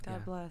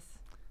God bless.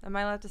 Am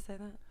I allowed to say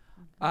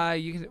that?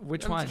 You can,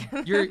 which one?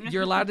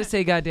 You're allowed to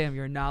say goddamn.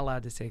 You're not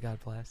allowed to say God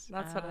bless.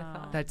 That's what I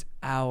thought. That's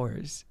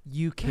ours.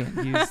 You can't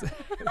use that.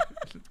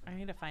 I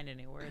need to find a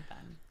new word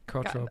then.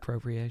 Cultural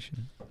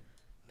appropriation.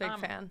 Big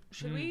fan.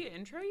 Should we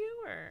intro you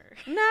or?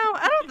 No,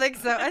 I don't think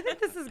so. I think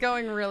this is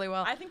going really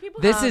well. I think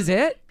people. This is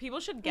it? People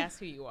should guess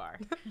who you are.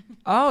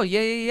 Oh,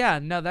 yeah.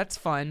 No, that's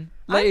fun.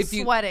 I'm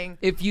sweating.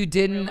 If you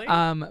didn't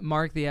Really?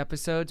 mark the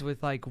episodes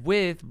with blah,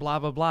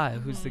 blah, blah,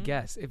 who's the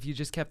guest? If you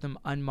just kept them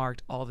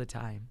unmarked all the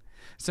time.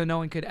 So no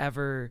one could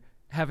ever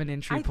have an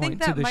entry I point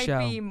think to that the might show.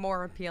 be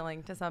more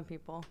appealing to some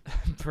people.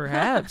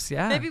 Perhaps,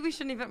 yeah. Maybe we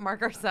shouldn't even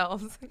mark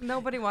ourselves.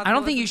 Nobody wants I to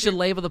don't think you listen should to-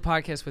 label the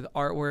podcast with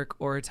artwork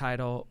or a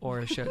title or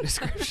a show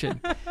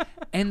description.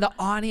 And the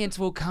audience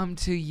will come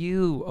to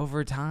you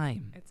over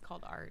time. It's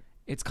called art.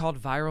 It's called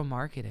viral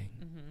marketing.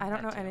 I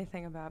don't know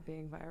anything about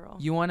being viral.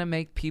 You want to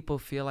make people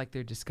feel like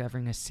they're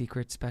discovering a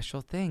secret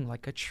special thing,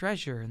 like a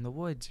treasure in the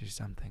woods or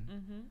something.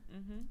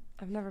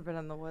 I've never been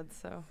in the woods,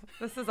 so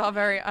this is all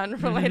very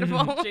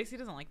unrelatable. JC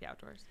doesn't like the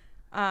outdoors.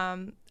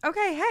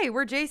 Okay, hey,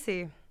 we're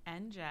JC.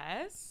 And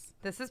Jess.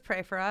 This is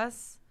Pray For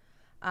Us.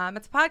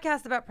 It's a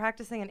podcast about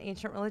practicing an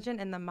ancient religion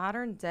in the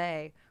modern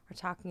day. We're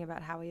talking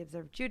about how we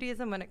observe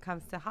Judaism when it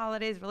comes to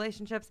holidays,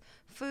 relationships,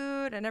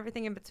 food, and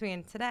everything in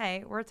between.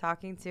 Today, we're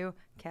talking to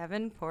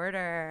Kevin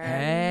Porter.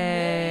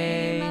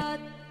 Hey.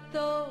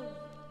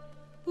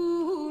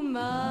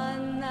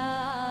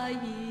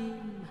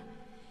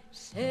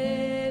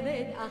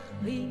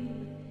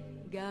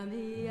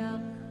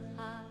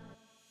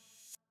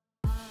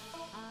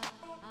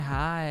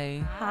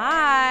 Hi.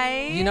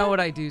 Hi. You know what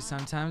I do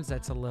sometimes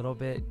that's a little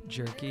bit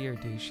jerky or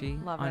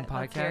douchey Love on it.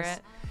 Let's hear podcasts?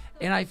 it.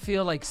 And I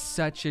feel like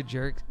such a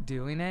jerk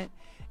doing it.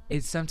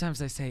 Is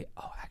sometimes I say,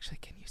 oh, actually,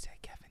 can you say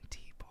Kevin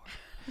T.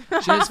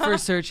 Porter? Just for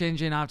search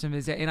engine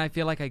optimization. And I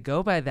feel like I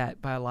go by that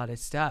by a lot of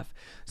stuff.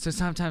 So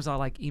sometimes I'll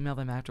like email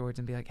them afterwards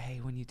and be like, hey,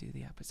 when you do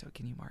the episode,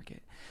 can you mark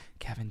it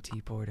Kevin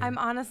T. Porter? I'm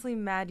honestly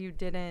mad you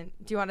didn't.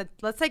 Do you want to?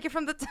 Let's take it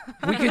from the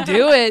top. We could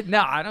do it.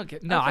 No, I don't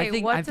get. No,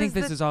 Okay, I think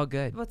this is all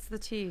good. What's the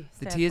T?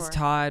 The stand T is for?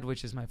 Todd,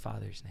 which is my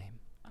father's name.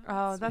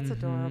 Oh, that's Mhm.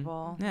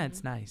 adorable. Yeah,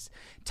 it's nice.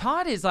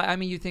 Todd is like, I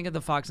mean, you think of the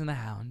Fox and the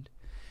Hound,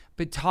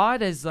 but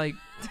Todd is like,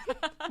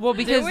 well,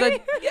 because we?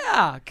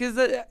 because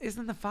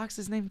isn't the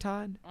fox's name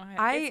Todd?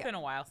 It's been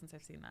a while since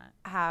I've seen that.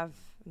 Have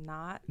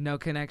not No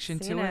connection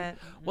seen to it. it.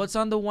 Well, it's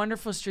on the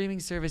wonderful streaming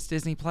service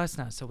Disney Plus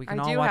now, so we can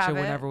I all do watch have it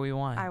it. whenever we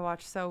want. I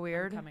watch So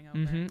Weird. Coming over.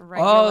 Mhm.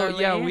 Oh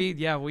regularly.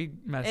 we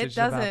messaged It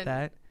about doesn't.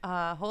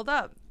 that. Hold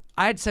up.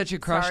 I had such a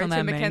crush Sorry on to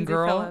that main Mackenzie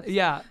girl. Phillips.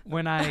 Yeah,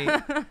 when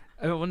I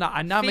well, not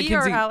Fee Mackenzie.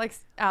 or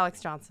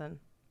Alex Johnson?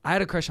 I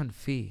had a crush on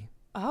Fee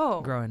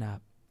Oh. growing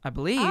up. I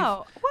believe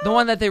Oh. the Well,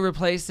 one that they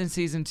replaced in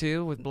season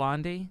 2 with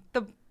Blondie.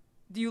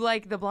 do you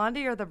like the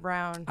blondie or the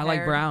brown? I like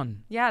haired?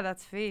 brown. Yeah,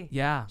 that's Fee.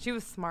 Yeah. She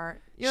was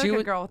smart. She You're like a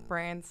would- girl with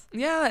brains.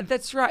 Yeah,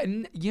 that's right.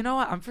 And you know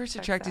what? I'm first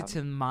Checks attracted out.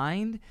 to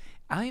mind.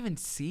 I don't even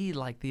see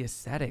like the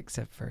aesthetics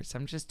at first.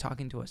 I'm just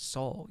talking to a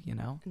soul, you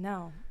know?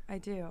 No, I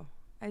do.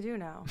 I do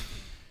know.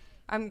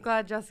 I'm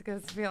glad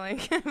Jessica's feeling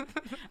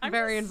I'm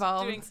very just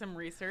involved. doing some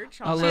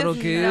research. A On She little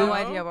has goo. no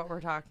idea what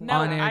we're talking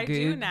No, about. On-air I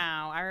do goog.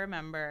 now. I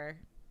remember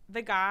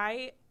the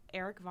guy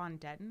Eric Von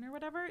Detten or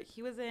whatever.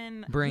 He was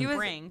in Brink. He was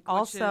Brink,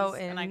 also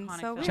which is an in iconic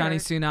So film. Weird. Johnny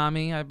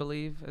Tsunami, I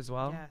believe, as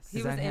well. Yes. He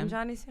Is was that in him?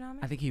 Johnny Tsunami?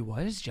 I think he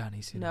was Johnny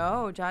Tsunami.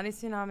 No, Johnny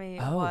Tsunami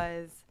Oh.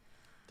 was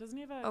Doesn't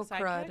he have a oh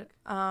sidekick?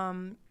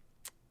 crud.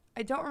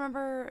 I don't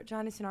remember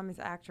Johnny Tsunami's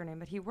actor name,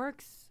 but he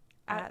works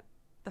at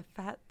the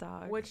Fat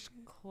Dog. Which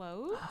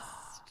closed.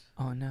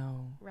 Oh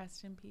no.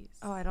 Rest in peace.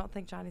 Oh, I don't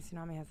think Johnny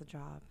Tsunami has a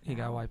job. He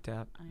got now. wiped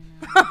out. I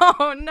know.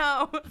 Oh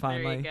no.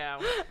 Finally. There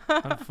you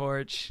go.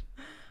 Unfortunate.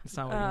 It's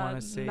not what you want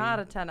to see. Not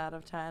a 10 out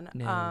of 10.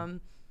 No.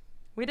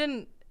 We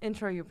didn't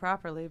intro you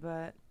properly,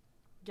 but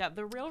Yeah,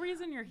 the real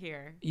reason you're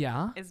here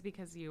Yeah, is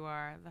because you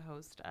are the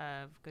host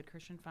of Good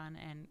Christian Fun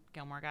and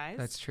Gilmore Guys.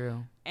 that's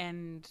true.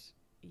 And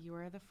you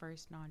are the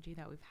first Najee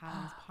that we've had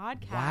on this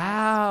podcast.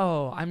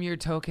 Wow. I'm your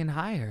token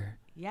hire.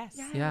 Yes.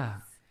 Yeah.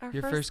 our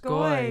Your first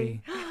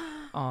goy. goy.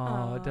 Oh,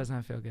 Aw. it does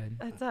not feel good.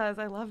 It does.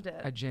 I loved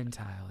it. A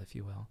Gentile, if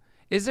you will.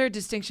 Is there a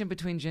distinction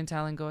between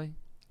Gentile and goy?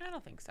 I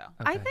don't think so.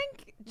 I Okay.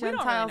 think We don't really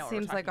Gentile know what we're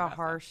seems like talking a about,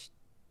 though. harsh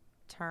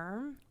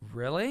term.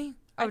 Really?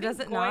 Oh, I does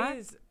think it not? Goy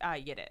is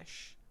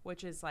Yiddish,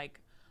 which is like,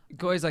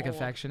 Goy's like Old.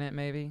 affectionate,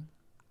 maybe?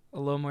 A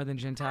little more than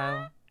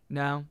Gentile?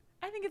 No?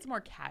 I think it's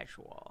more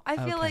casual. I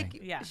feel Okay. like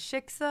Yeah.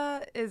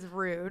 shiksa is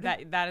rude.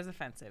 That is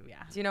offensive,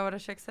 yeah. Do you know what a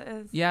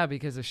shiksa is? Yeah,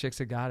 because of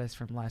Shiksa Goddess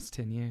from last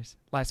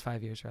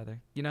 5 years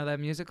rather. You know that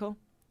musical?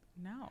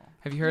 No.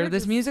 Have you heard You're of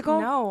this just-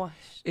 musical? No.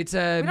 It's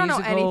a We don't know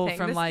musical anything.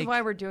 from This like is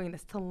why we're doing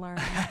this, to learn.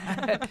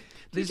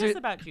 there's, Teach us a-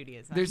 about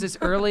Judaism. there's this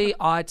early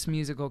aughts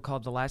musical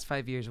called The Last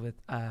 5 Years with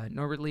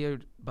Norbert Leo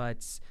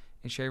Butz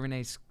and Sherry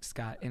Renee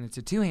Scott, and it's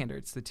a two-hander.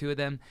 It's the two of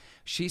them.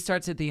 She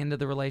starts at the end of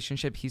the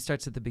relationship. He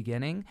starts at the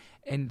beginning,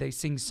 and they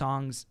sing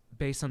songs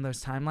based on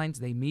those timelines.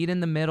 They meet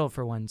in the middle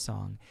for one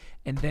song,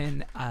 and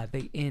then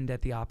they end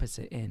at the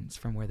opposite ends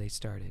from where they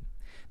started.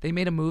 They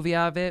made a movie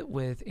out of it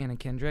with Anna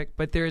Kendrick,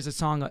 but there is a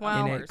song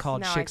Well, in it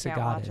called now I Chick's a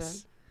can't watch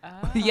Goddess.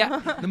 Oh. Yeah,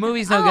 the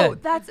movie's no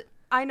good.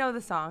 I know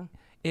the song.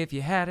 If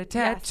you had a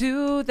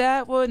tattoo,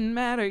 that wouldn't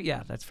matter.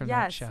 Yeah, that's from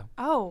that show.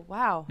 Oh,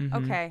 wow.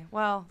 Mhm. Okay.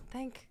 Well,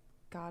 thank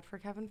God for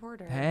Kevin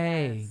Porter.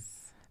 Hey.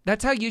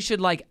 That's how you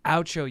should like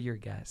outro your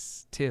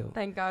guests too.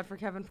 Thank God for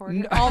Kevin Porter.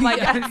 No, All my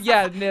yeah, guests.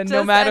 yeah,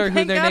 no matter who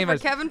thank their God name for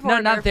is. Kevin No,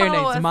 Porter. not their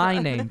Follow names. us My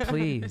on- name,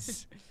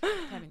 please.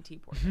 Kevin T.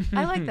 Porter.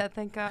 I like that.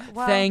 Thank God.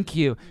 Well, Thank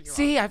you. You're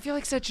See, I feel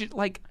like such a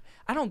like.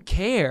 I don't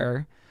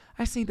care.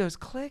 I see those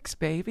clicks,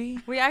 baby.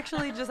 we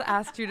actually just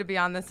asked you to be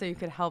on this so you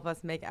could help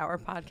us make our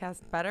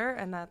podcast better,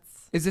 and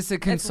that's Is this a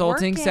it's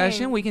consulting working.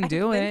 session? We can I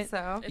do think it.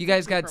 So. It's You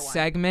guys a got 3-for-1.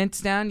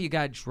 segments down. You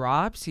got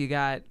drops. You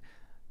got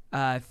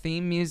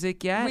theme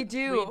music yet? We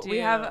do. We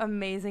have do.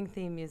 amazing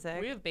theme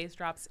music. We have bass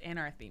drops in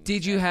our theme.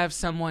 Did you music. have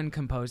someone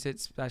compose it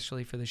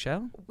specially for the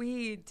show?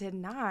 We did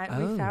not.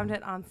 Oh. We found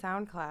it on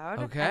SoundCloud.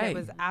 And Okay. it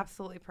was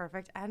absolutely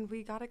perfect, and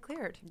we got it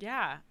cleared.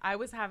 Yeah, I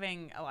was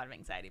having a lot of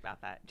anxiety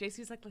about that. JC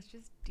was like, "Let's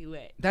just do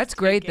it." That's Just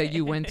great take that it."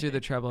 you went through the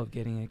trouble of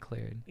getting it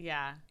cleared.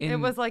 Yeah. It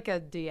In- was like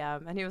a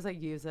DM, and he was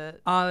like, "Use it."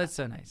 Oh, that's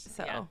so nice.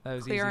 So Yeah. That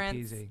was clearance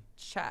easy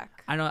peasy.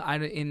 check. I know.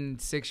 In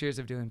 6 years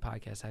of doing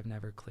podcasts, I've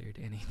never cleared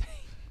anything.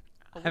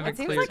 haven't It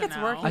seems cleared like it's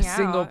working A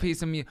single out.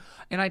 piece of music.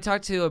 And I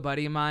talked to a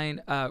buddy of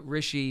mine,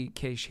 Rishi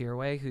K.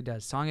 Shearway, who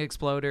does Song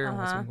Exploder and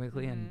Uh-huh. Westwing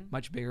Weekly and Mhm.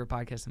 much bigger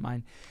podcast than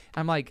mine.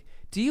 I'm like,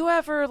 do you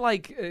ever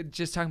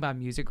just talking about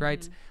music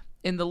rights?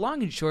 And the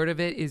long and short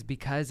of it is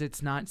because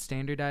it's not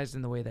standardized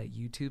in the way that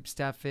YouTube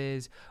stuff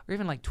is, or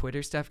even like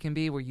Twitter stuff can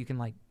be, where you can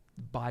like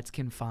bots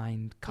can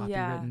find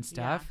copywritten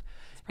stuff.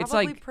 It's It's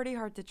probably like pretty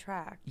hard to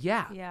track.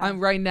 Yeah. Yeah.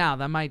 Right now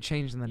that might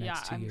change in the Yeah,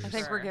 next 2 I'm years. I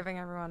think Sure. we're giving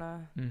everyone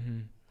a Mm-hmm.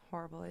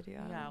 horrible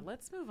idea. Yeah,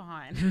 let's move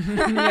on.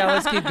 Yeah,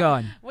 let's keep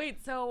going.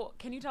 Wait, so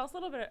can you tell us a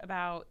little bit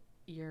about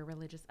your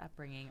religious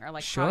upbringing, or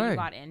like how Sure. you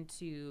got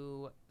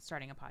into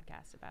starting a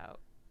podcast about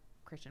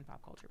Christian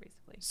pop culture,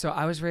 basically? So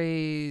I was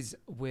raised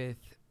with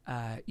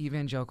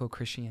evangelical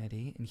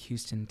Christianity in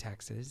Houston,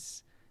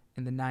 Texas,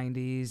 in the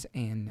 90s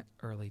and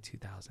early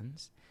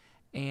 2000s.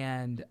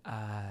 And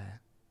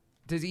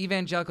does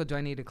evangelical, do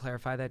I need to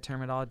clarify that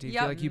term at all? Do you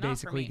Yep. feel like you Not for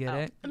basically me. get Oh.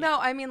 it? No,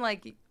 I mean,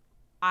 like,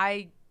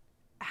 I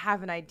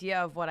have an idea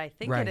of what I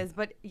think Right. it is,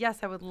 but yes,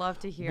 I would love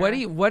to hear.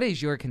 What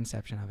is your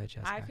conception of it,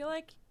 Jessica? I feel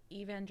like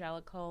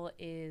evangelical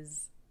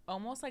is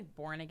almost like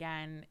born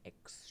again,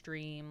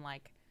 extreme,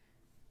 like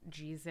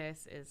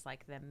Jesus is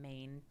like the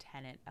main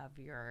tenet of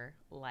your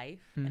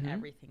life, and Mhm.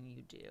 everything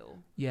you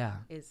do Yeah.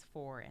 is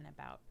for and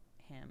about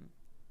him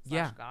 /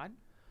 Yeah. God.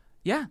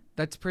 Yeah,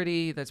 that's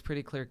pretty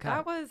clear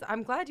cut.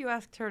 I'm glad you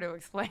asked her to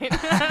explain.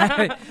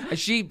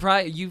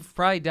 You've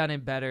probably done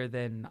it better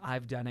than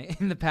I've done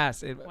it in the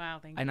past. Wow,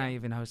 thank And you. I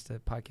even host a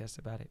podcast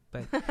about it.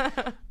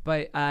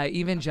 But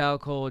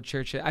evangelical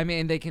church, I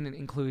mean, they can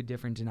include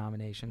different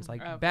denominations.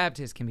 Like Okay.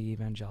 Baptist can be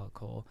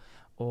evangelical,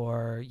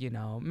 or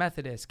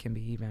Methodist can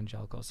be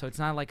evangelical. So it's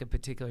not like a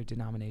particular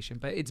denomination,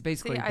 but it's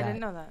basically See, that. I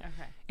didn't know that.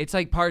 Okay. It's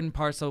like part and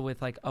parcel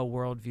with like a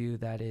worldview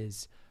that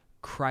is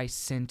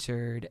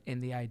Christ-centered,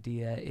 and the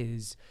idea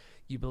is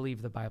you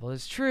believe the Bible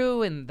is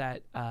true, and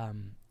that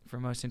for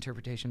most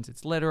interpretations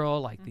it's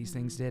literal, like these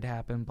things did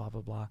happen, blah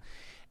blah blah.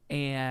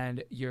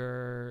 And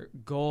your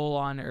goal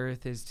on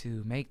earth is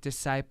to make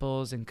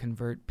disciples and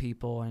convert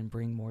people and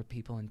bring more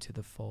people into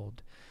the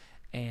fold.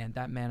 And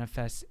that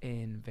manifests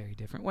in very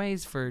different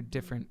ways for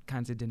different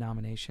kinds of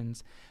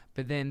denominations.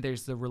 But then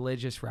there's the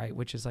religious right,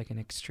 which is like an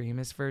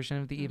extremist version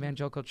of the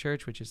evangelical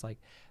church, which is like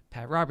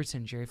Pat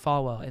Robertson, Jerry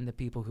Falwell, and the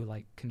people who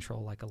like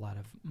control like a lot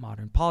of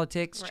modern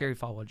politics, Right. Jerry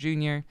Falwell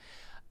Jr.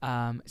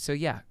 So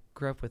yeah,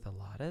 grew up with a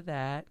lot of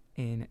that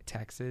in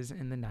Texas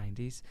in the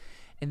 90s.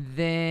 And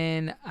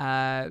then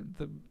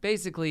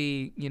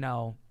basically,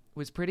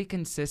 was pretty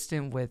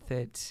consistent with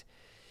it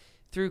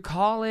through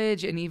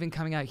college and even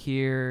coming out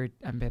here.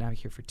 I've been out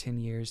here for 10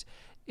 years.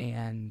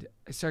 And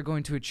I started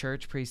going to a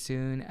church pretty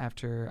soon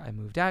after I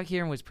moved out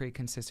here, and was pretty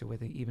consistent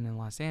with it even in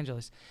Los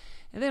Angeles.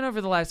 And then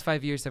over the last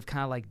 5 years, I've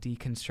kind of like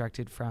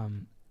deconstructed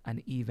from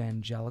an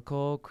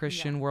evangelical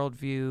Christian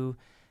worldview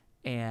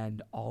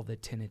and all the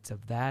tenets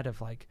of that,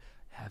 of like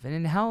heaven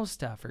and hell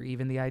stuff, or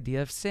even the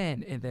idea of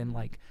sin. And then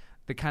like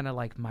the kind of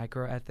like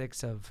micro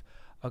ethics of,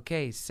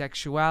 okay,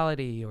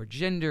 sexuality or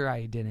gender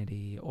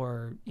identity,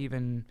 or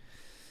even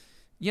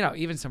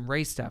some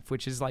race stuff,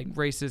 which is like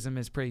racism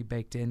is pretty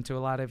baked into a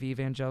lot of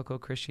evangelical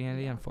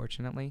Christianity,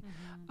 unfortunately.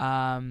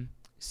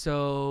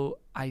 So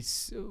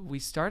we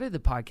started the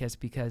podcast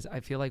because I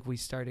feel like we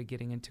started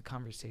getting into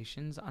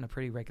conversations on a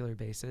pretty regular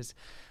basis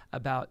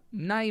about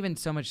not even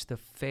so much the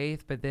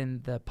faith, but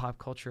then the pop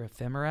culture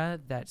ephemera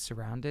that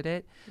surrounded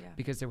it. Yeah.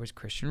 Because there was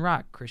Christian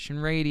rock, Christian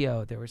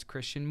radio, there was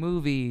Christian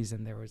movies,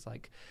 and there was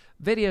like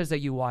videos that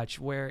you watch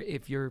where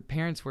if your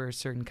parents were a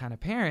certain kind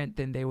of parent,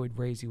 then they would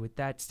raise you with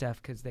that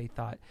stuff because they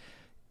thought,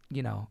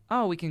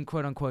 oh, we can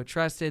quote unquote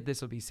trust it. This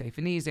will be safe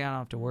and easy. I don't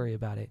have to worry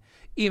about it.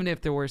 Even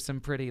if there were some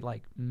pretty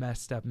like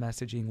messed up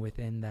messaging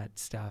within that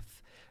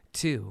stuff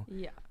too.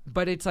 Yeah.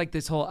 But it's like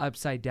this whole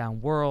upside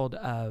down world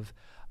of,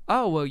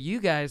 oh, well, you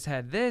guys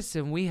had this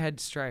and we had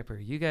Striper.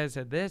 You guys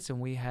had this and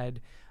we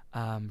had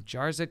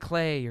Jars of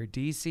Clay or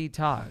DC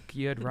Talk.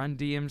 You had Run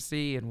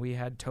DMC and we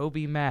had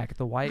Toby Mac,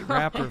 the white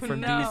rapper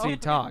from DC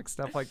Talk,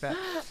 stuff like that.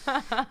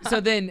 So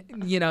then,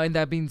 and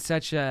that being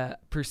such a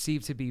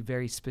perceived to be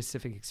very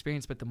specific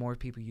experience, but the more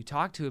people you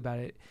talk to about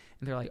it,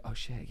 and they're like, oh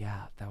shit,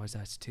 yeah, that was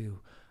us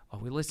too. All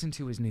we listened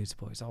to was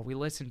Newsboys. All we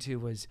listened to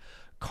was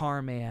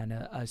Carman,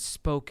 a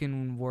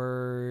spoken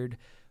word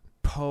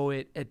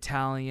poet,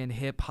 Italian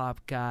hip hop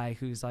guy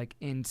who's like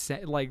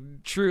insane, like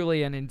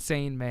truly an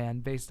insane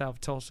man based out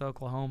of Tulsa,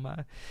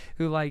 Oklahoma,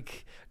 who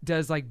like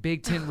does like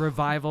Big Tent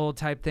revival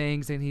type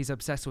things, and he's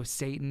obsessed with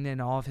Satan,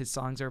 and all of his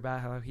songs are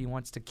about how he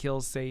wants to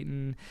kill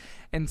Satan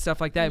and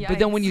stuff like that. Yikes. But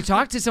then when you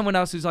talk to someone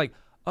else who's like,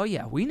 oh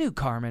yeah, we knew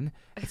Carmen,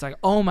 it's like,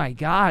 oh my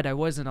God, I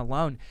wasn't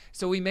alone.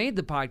 So we made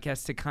the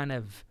podcast to kind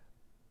of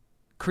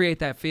create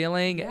that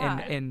feeling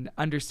and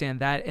understand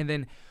that, and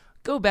then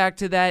go back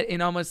to that and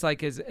almost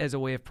like as a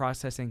way of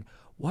processing,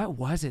 what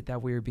was it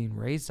that we were being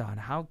raised on?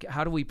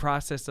 How do we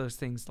process those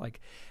things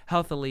like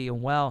healthily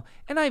and well?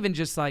 And not even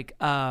just like,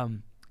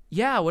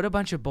 what a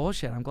bunch of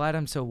bullshit. I'm glad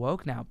I'm so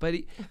woke now. But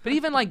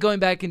even like going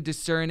back and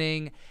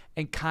discerning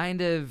and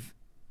kind of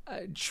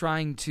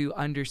trying to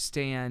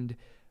understand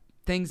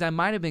things that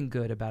might have been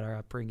good about our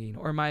upbringing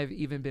or might have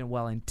even been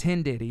well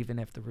intended, even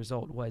if the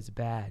result was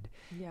bad.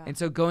 Yeah. And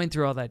so going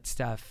through all that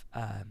stuff,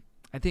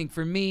 I think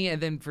for me, and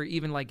then for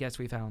even like guests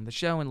we've had on the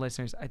show and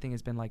listeners, I think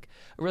it's been like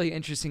a really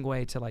interesting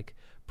way to like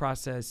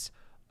process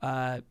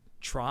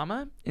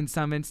trauma in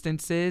some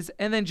instances,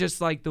 and then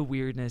just like the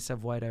weirdness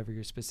of whatever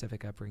your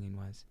specific upbringing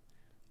was.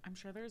 I'm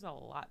sure there's a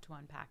lot to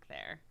unpack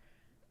there.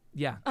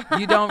 Yeah,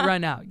 you don't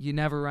run out. You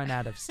never run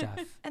out of stuff.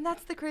 And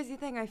that's the crazy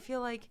thing. I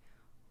feel like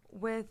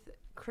with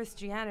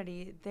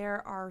Christianity,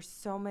 there are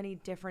so many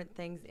different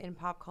things in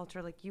pop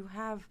culture. Like you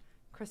have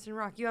Christian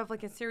rock. You have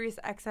like a Sirius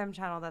XM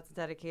channel that's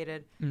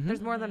dedicated. Mm-hmm.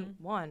 There's more than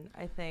one,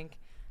 I think.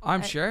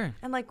 I'm sure.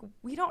 And like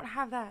we don't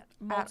have that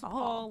multiple at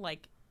all.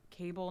 Like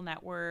cable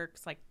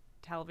networks, like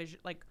television,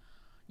 like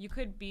you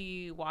could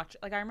be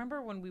like I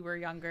remember when we were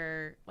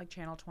younger, like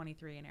Channel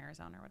 23 in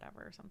Arizona or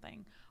whatever or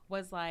something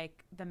was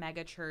like the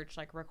mega church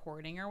like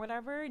recording or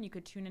whatever, and you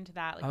could tune into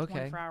that like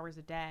 24 hours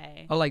a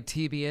day. Oh, like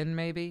TBN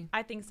maybe?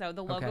 I think so.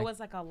 The logo was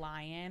like a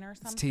lion or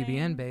something. It's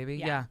TBN, baby.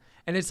 Yeah.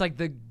 And it's like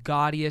the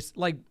gaudiest,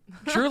 like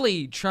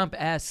truly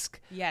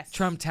Trump-esque,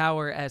 Trump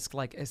Tower-esque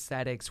like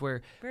aesthetics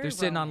where they're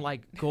sitting on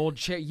like gold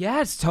chairs.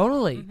 Yes,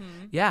 totally.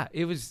 Mm-hmm. Yeah,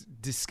 it was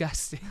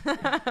disgusting.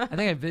 I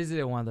think I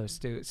visited one of those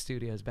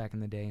studios back in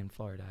the day in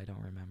Florida. I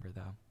don't remember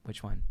though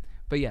which one.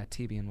 But yeah,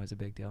 TBN was a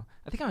big deal.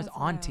 I think I was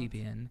on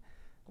TBN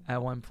at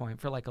one point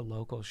for like a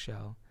local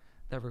show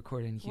that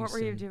recorded in Houston. What were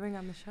you doing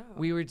on the show?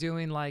 We were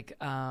doing like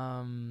it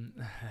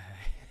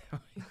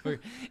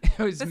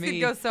was this me.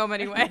 Could go so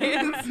many ways.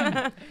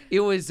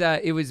 It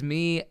was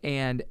me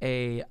and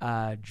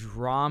a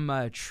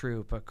drama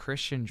troupe, a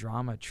Christian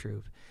drama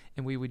troupe,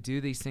 and we would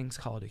do these things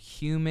called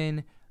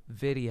human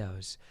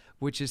videos,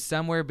 which is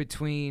somewhere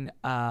between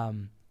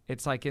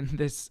it's like in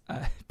this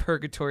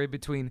purgatory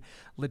between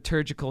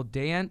liturgical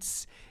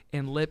dance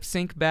and lip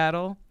sync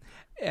battle.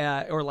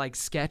 Or like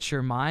sketch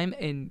or mime,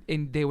 and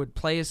they would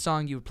play a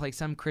song, you would play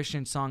some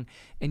Christian song,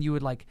 and you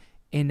would like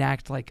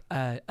enact like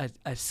a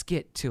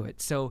skit to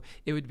it. So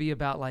it would be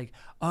about like,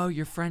 oh,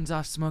 your friend's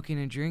off smoking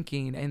and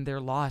drinking and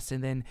they're lost,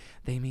 and then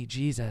they meet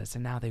Jesus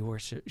and now they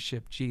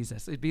worship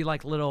Jesus. It'd be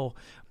like little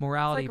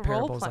morality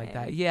parables like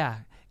that. Yeah.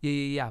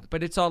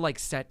 But it's all like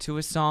set to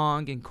a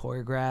song and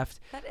choreographed.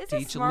 That is to a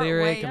each smart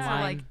lyric way and to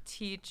line. like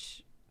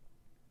teach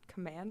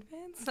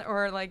commandments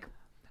or like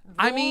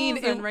I mean,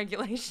 and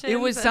regulations. It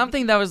was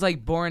something that was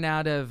like born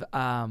out of.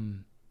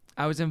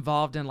 I was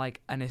involved in like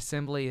an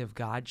Assembly of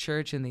God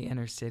church in the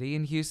inner city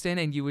in Houston,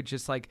 and we would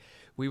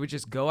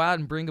just go out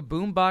and bring a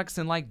boombox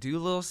and like do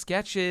little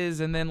sketches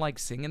and then like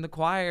sing in the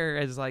choir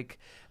as like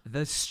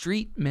the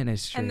street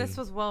ministry. And this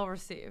was well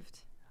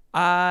received.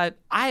 I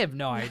have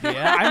no idea.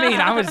 I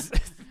mean, I was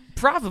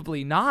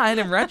probably not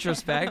in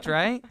retrospect,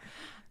 right?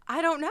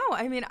 I don't know.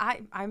 I mean,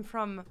 I'm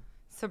from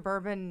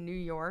suburban New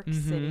York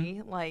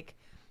City, like.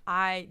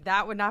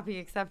 That would not be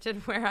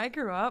accepted where I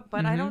grew up,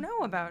 but I don't know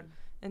about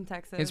in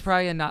Texas. It's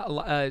probably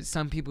not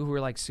some people who are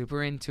like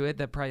super into it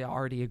that probably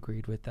already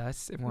agreed with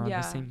us and we're on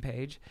the same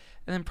page,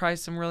 and then probably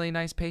some really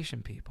nice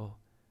patient people.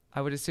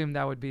 I would assume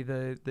that would be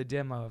the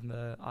demo of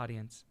the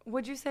audience.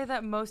 Would you say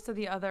that most of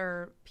the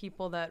other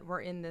people that were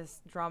in this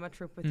drama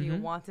troupe with you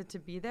wanted to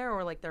be there,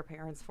 or like their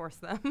parents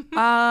forced them?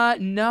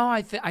 No,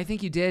 I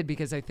think you did,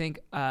 because I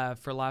think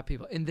for a lot of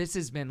people, and this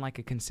has been like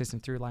a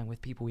consistent through line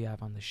with people we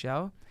have on the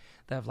show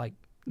that have like,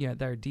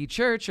 they're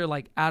de-church or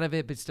like out of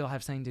it, but still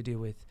have something to do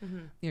with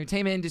the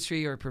entertainment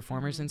industry or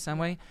performers in some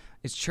way.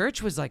 Is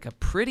church was like a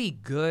pretty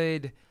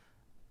good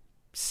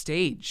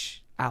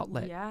stage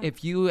outlet. Yeah.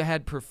 If you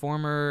had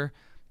performer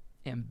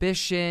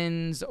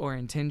ambitions or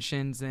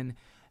intentions, then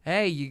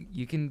hey,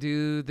 you can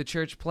do the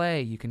church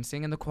play, you can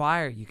sing in the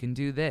choir, you can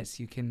do this,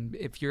 you can,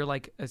 if you're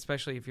like,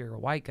 especially if you're a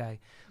white guy,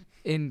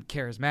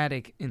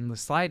 charismatic in the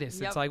slightest.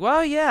 Yep. It's like,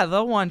 well, yeah,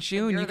 they'll want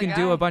you, and You're you the can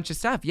do guy. a bunch of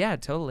stuff. Yeah,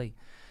 totally.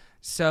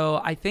 So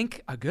I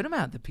think a good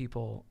amount of the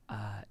people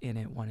in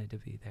it wanted to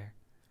be there.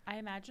 I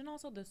imagine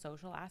also the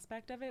social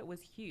aspect of it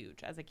was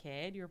huge. As a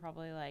kid, you were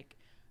probably like,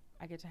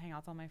 I get to hang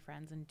out with all my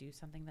friends and do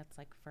something that's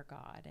like for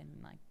God and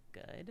like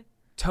good.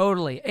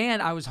 Totally.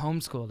 And I was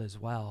homeschooled as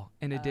well,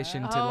 in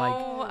addition to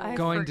I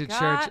going to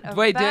church. forgot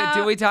Wait, did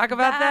about we talk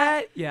about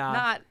that? Yeah.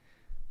 Not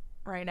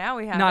right now.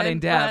 We haven't. Not in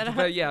depth,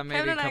 but yeah, maybe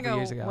Kevin a and I couple go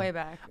years ago. way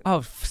back.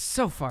 Oh,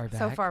 so far back.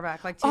 So far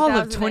back, like All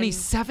of 2000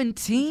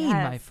 2017,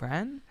 my Yes.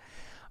 friend.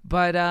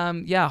 But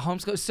yeah,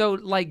 homeschool. So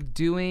like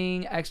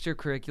doing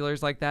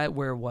extracurriculars like that,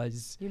 where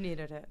was You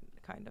needed it,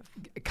 kind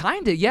of.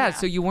 kind of yeah. Yeah.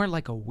 So you weren't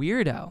like a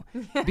weirdo,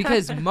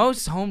 because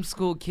most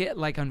homeschool kids,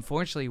 like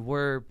unfortunately,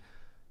 were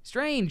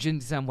strange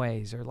in some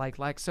ways, or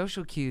like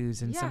social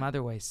cues in some Yeah.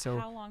 other ways. So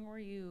How long were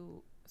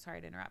you,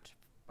 sorry to interrupt,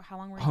 how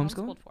long were you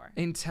homeschooled homeschooled for?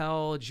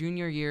 until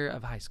junior year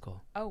of high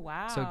school. Oh,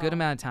 wow. So a good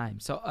amount of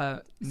time.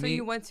 So So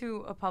you went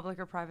to a public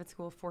or private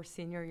school for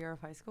senior year of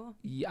high school?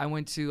 I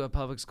went to a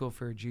public school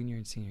for junior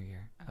and senior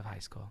year of high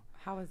school.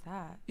 How was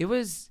that? It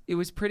was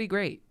pretty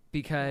great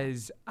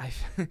because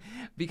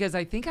because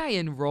I think I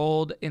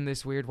enrolled in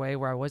this weird way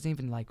where I wasn't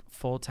even like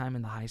full time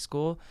in the high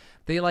school.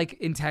 They like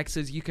in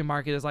Texas you can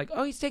mark it as like,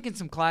 oh, he's taking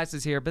some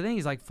classes here, but then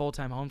he's like full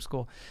time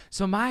homeschool.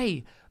 So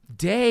my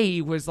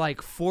day was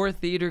like 4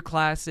 theater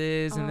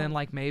classes and then Oh.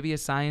 like maybe a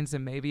science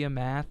and maybe a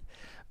math,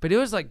 but it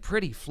was like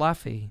pretty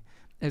fluffy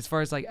as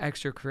far as like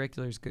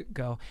extracurriculars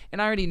go.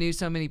 And I already knew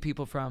so many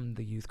people from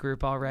the youth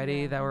group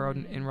already Yeah. that were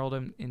enrolled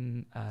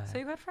in So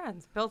you had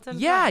friends, built-in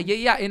yeah, friends.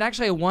 yeah. And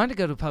actually, I wanted to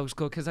go to public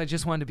school because I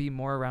just wanted to be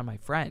more around my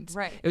friends.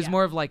 Right, It was yeah.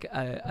 more of like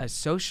a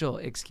social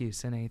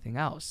excuse than anything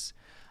else.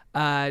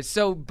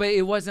 But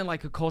it wasn't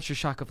like a culture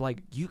shock of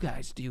like, you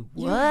guys do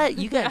what?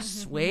 You guys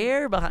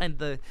swear behind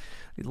the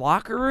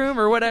locker room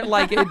or whatever?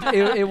 Like,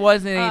 it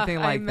wasn't anything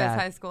I like miss that.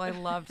 high school. I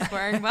loved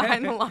swearing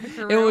behind the locker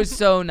room. It was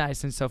so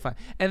nice and so fun.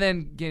 And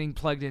then getting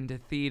plugged into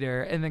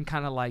theater and then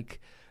kind of like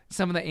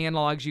some of the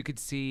analogs you could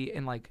see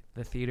in like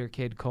the theater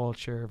kid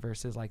culture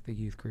versus like the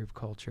youth group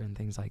culture and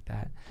things like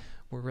that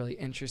were really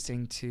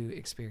interesting to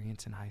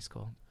experience in high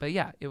school. But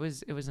yeah, it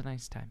was a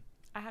nice time.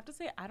 I have to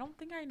say, I don't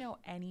think I know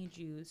any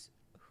Jews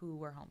who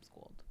were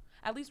homeschooled.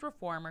 At least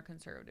Reform or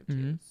conservative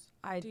Mhm. Jews.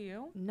 I Do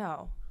you?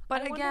 No.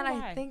 But wonder again, I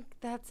why. think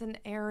that's an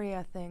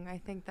area thing. I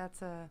think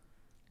that's a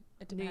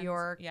It New depends.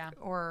 York Yeah.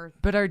 or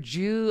But are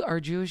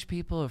Jewish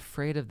people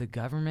afraid of the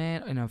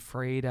government and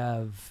afraid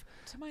of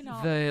To my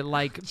knowledge. the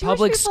like Jewish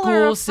public people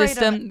are afraid afraid of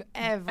system?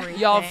 everything.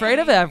 Y'all afraid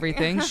of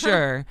everything,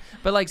 sure.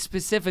 But like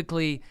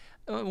specifically,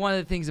 one of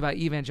the things about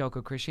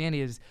evangelical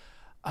Christianity is,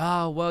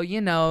 oh, well,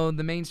 you know,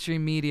 the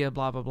mainstream media,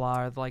 blah, blah,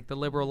 blah, or like the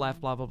liberal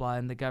left, blah, blah, blah,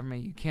 and the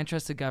government, you can't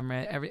trust the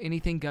government.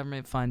 Anything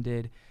government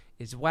funded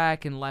is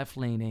whack and left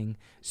leaning.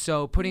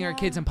 So putting our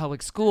kids Yeah. in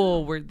public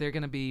school, where they're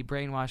going to be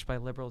brainwashed by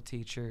liberal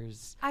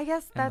teachers. I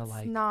guess and the that's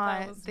like. That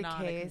not was the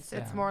not a case. concern.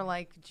 It's Yeah. more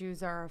like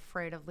Jews are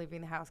afraid of leaving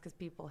the house because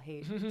people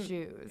hate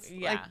Jews.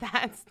 Yeah. Like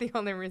that's the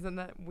only reason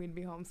that we'd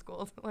be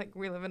homeschooled. Like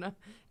we live in a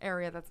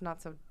area that's not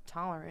so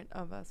tolerant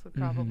of us would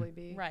probably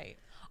be. Right.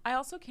 I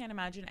also can't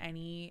imagine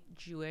any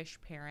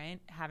Jewish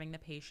parent having the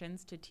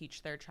patience to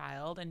teach their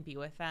child and be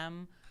with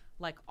them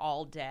like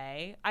all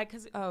day.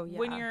 Because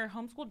when yeah. you're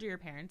homeschooled, do your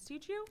parents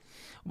teach you?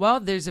 Well,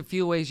 there's a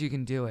few ways you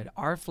can do it.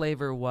 Our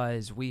flavor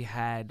was we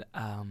had,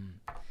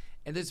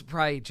 and this is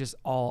probably just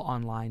all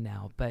online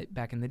now, but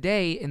back in the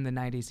day, in the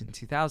 90s and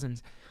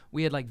 2000s,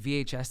 we had like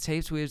VHS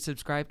tapes we would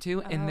subscribe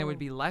to, and there would Oh.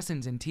 be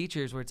lessons and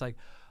teachers where it's like,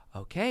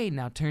 okay,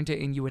 now turn to,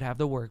 and you would have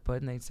the workbook,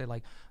 and they'd say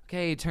like,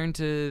 okay, turn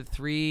to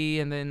 3,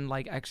 and then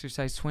like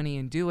exercise 20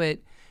 and do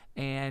it.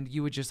 And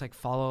you would just like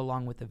follow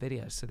along with the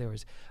videos. So there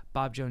was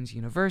Bob Jones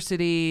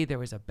University, there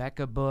was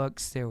Abeka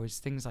books, there was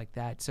things like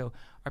that. So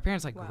our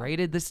parents like Wow.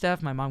 graded the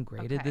stuff. My mom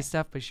graded Okay. the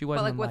stuff, but she But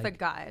wasn't like with a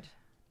guide.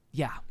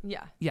 yeah,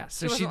 Yeah. yeah.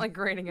 So She wasn't like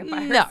grading it by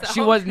no, herself. she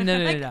wasn't. No,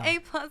 no, like no, no. A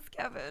plus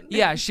Kevin.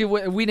 Yeah,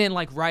 we didn't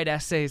like write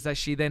essays that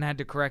she then had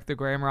to correct the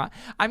grammar on.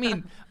 I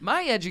mean,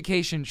 my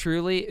education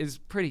truly is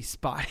pretty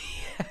spotty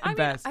at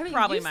best. I mean,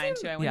 Probably you mine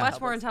seem too. I went Yeah. to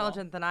much more public school.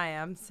 intelligent than I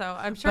am, so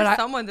I'm sure But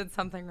someone did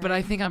something right. but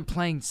I think I'm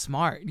playing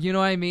smart. You know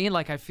what I mean?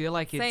 Like I feel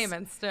like it's. Same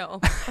and still.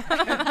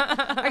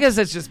 I guess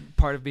that's just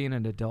part of being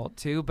an adult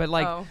too. But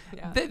like, Oh,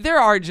 yeah. there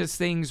are just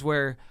things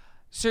where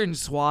certain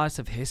swaths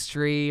of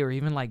history or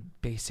even like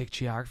basic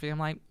geography, I'm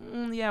like,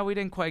 yeah, we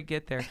didn't quite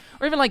get there.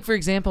 Or even like, for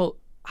example,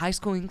 high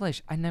school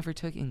English. I never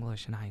took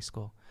English in high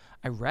school.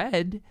 I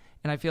read,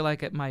 and I feel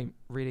like my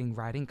reading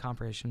writing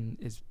comprehension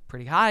is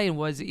pretty high and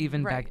was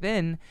even back Right.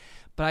 then,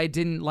 but I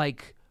didn't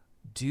like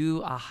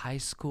do a high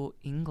school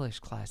English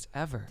class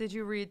ever. Did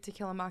you read To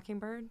Kill a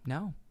Mockingbird?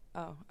 No.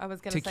 Oh, I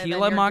was gonna say that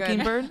Tequila you're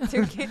Mockingbird?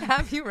 Good.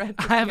 Have you read?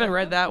 I haven't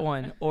read that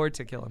one or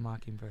To Kill a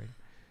Mockingbird.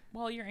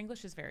 Well, your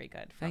English is very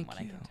good from Thank what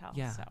you. I can tell.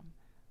 Yeah. So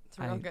It's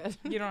real I- good.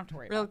 you don't have to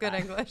worry Real about good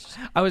that. English.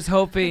 I was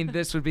hoping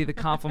this would be the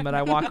compliment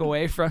I walk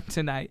away from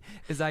tonight,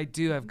 is I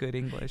do have good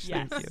English.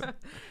 Yes. Thank you. Do you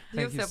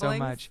Thank have you so siblings?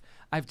 much.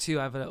 I have two.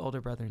 I have an older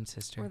brother and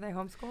sister. Were they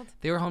homeschooled?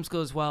 They were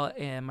homeschooled as well,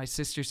 and my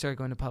sister started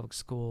going to public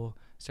school,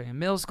 starting in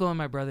middle school, and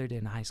my brother did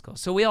in high school.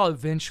 So we all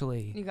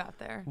eventually You got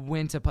there.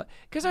 went to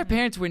because our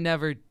parents were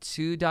never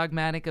too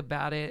dogmatic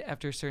about it.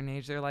 After a certain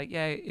age, they're like,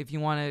 yeah, if you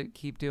want to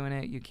keep doing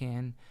it, you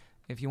can.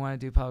 If you want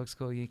to do public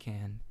school, you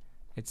can.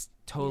 It's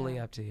totally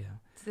Yeah. up to you.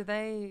 Do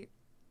they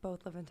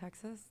both live in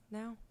Texas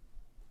now?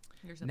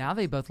 Now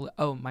they both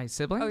my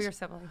siblings? Oh, your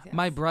siblings. Yes.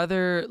 My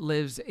brother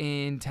lives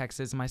in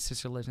Texas, and my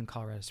sister lives in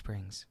Colorado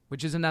Springs,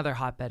 which is another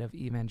hotbed of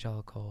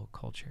evangelical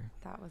culture.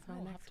 That was my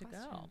We'll next have to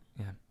question.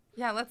 go.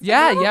 Yeah, let's.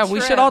 Yeah,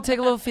 we should all take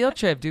a little field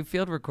trip, do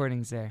field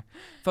recordings there.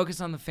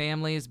 Focus on the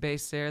Family is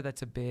based there.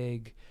 That's a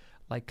big,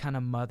 like, kind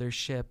of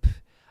mothership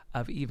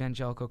of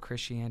evangelical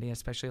Christianity,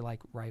 especially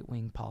like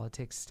right-wing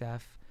politics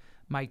stuff.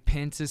 Mike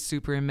Pence is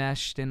super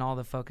enmeshed in all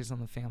the focus on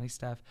the family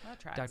stuff. That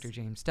tracks. Dr.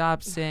 James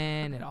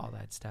Dobson and all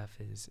that stuff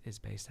is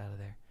based out of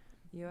there.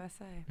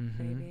 USA, Mhm.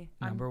 baby.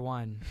 Number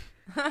one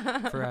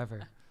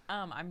forever.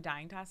 I'm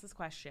dying to ask this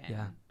question.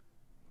 Yeah.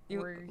 You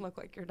Were- look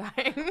like you're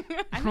dying.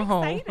 I'm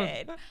Oh.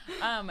 excited.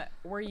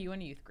 Were you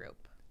in a youth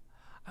group?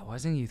 I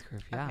was in youth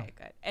group, yeah. Okay,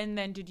 good. And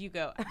then did you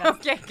go?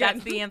 Okay,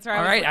 That's good. the answer. I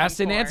All was right, looking asked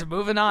and for. answered.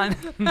 Moving on.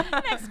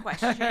 Next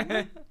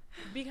question.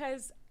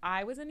 Because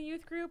I was in a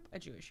youth group, a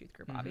Jewish youth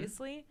group, Mhm.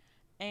 obviously,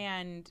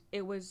 and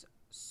it was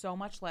so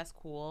much less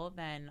cool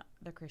than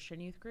the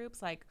Christian youth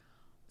groups. Like,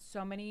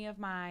 so many of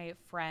my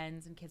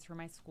friends and kids from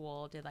my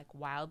school did like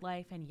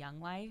Wildlife and Young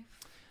Life.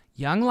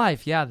 Young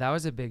Life, yeah, that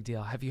was a big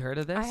deal. Have you heard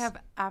of this? I have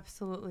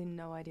absolutely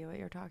no idea what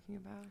you're talking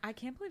about. I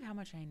can't believe how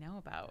much I know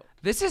about.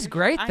 This is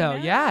great, I though.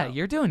 Yeah, know.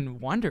 you're doing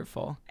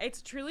wonderful.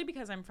 It's truly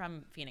because I'm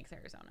from Phoenix,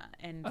 Arizona,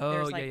 and Oh,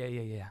 there's like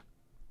yeah.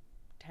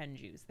 10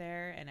 Jews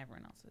there, and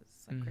everyone else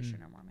is like Mhm.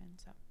 Christian or Mormon.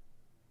 So,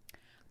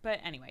 but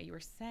anyway, you were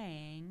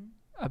saying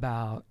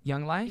About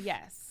Young Life?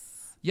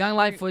 yes. Young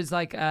Life was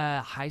like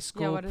a high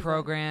school what is it?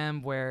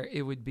 program where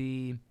it would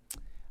be,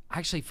 I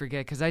actually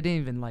forget because I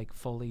didn't even like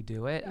fully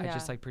do it. I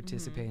just Yeah. like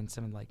participate in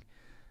some of like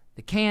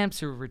the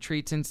camps or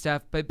retreats and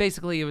stuff. But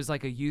basically it was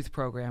like a youth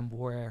program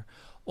where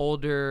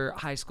older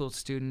high school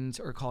students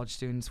or college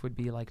students would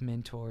be like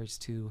mentors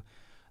to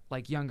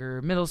like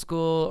younger middle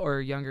school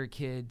or younger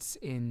kids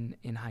in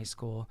high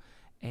school,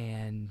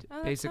 and Oh, that's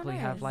so basically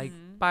have nice. like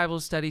Mhm. Bible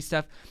study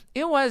stuff.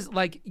 It was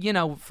like, you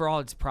know, for all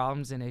its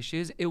problems and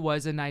issues, it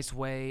was a nice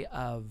way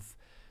of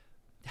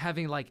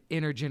having like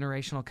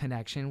intergenerational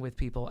connection with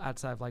people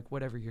outside of like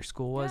whatever your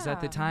school was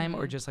at the Yeah. time,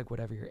 or Mhm. just like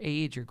whatever your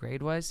age or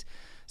grade was.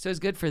 So it's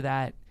good for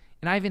that.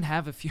 And I even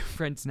have a few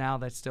friends now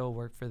that still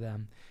work for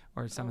them,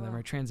 or some of them wow.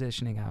 are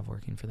transitioning out of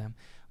working for them.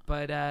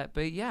 But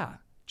yeah,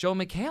 Joel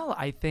McHale,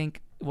 I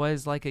think,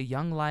 was like a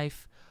Young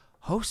Life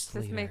host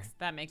This leader. makes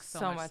That makes so,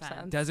 so much much sense.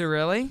 sense. Does it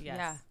really? Yes.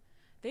 Yeah.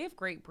 They have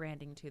great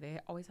branding too. They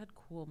always had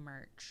cool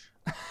merch.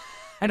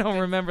 I don't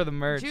remember the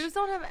merch. Jews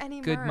don't have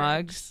any Good merch.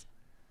 mugs.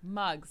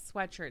 Mugs,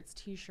 sweatshirts,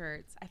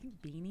 t-shirts, I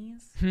think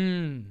beanies.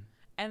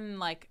 And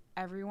like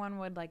everyone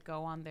would like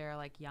go on their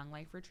like Young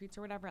Life retreats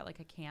or whatever at like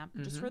a camp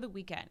just for the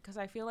weekend, because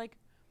I feel like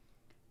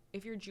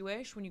if you're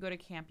Jewish, when you go to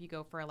camp you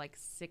go for like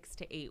 6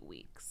 to 8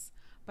 weeks,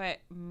 but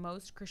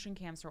most Christian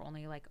camps are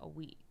only like a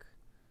week,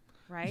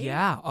 right?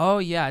 Yeah. Oh,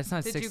 yeah. It's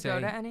not Did 6 you to go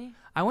 8. to any?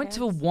 I went to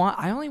camps? one.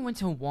 I only went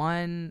to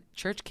one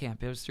church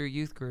camp. It was through a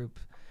youth group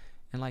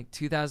in like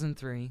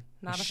 2003.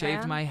 Not I a shaved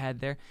fan? my head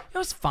there. It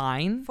was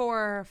fine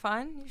For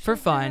fun? You for shaved your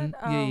fun. head?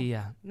 Yeah, Oh,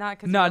 yeah. Not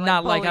because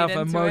Not like out of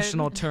bullied into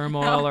emotional it.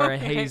 turmoil or a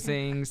Okay.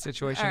 hazing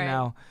situation.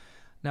 All right.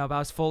 No, but I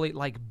was fully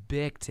like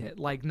bicked it,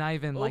 like not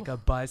even like a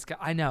buzz.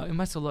 I know it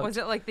must have looked. Was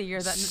it like the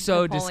year that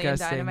so Napoleon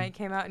disgusting. Dynamite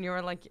came out and you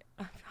were like,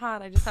 I'm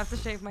hot, I just have to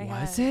shave my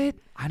head? Was it?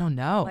 I don't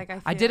know. Like,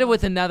 I did it feel-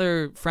 with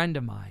another friend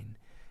of mine,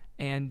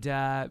 and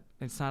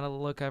it's not a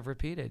look I've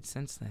repeated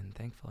since then,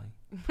 thankfully.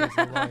 Praise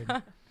the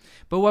Lord.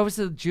 But what was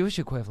the Jewish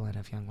equivalent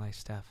of Young Life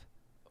stuff?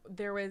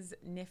 There was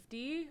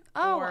Nifty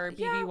Oh, or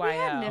yeah, BBYO. we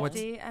had What's-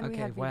 Nifty and we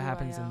okay, had what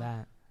happens in BBYO.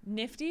 that?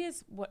 Nifty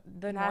is what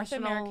the National-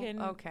 North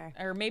American okay.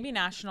 or maybe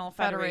National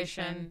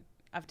Federation. Federation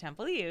of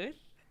Temple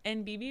Youth.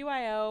 And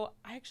BBYO,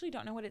 I actually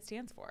don't know what it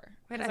stands for.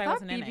 Wait, 'cause I thought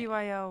wasn't in it.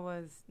 BBYO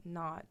was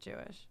not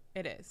Jewish.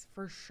 It is,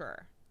 for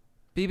sure.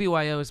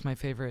 BBYO is my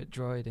favorite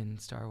droid in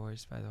Star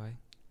Wars, by the way.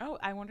 Oh,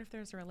 I wonder if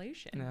there's a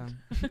relation. No,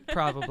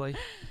 probably.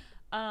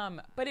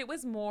 But it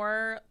was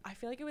more, I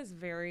feel like it was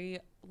very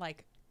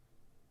like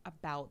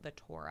about the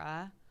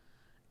Torah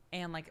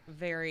and like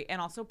very,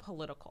 and also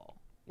political.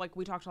 Like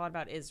we talked a lot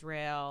about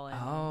Israel and,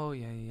 Oh,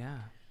 yeah.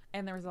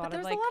 and there was a But lot of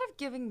there's like, a lot of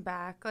giving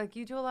back. Like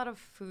you do a lot of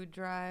food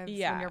drives when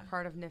Yeah. you're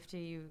part of Nifty.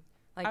 You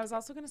like I was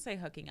also going to say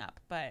hooking up,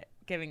 but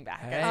giving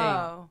back. Hey.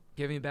 oh,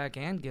 Giving back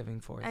and giving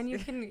forth. and you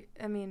can.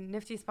 I mean,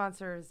 Nifty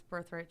sponsors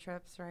birthright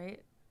trips,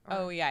 right?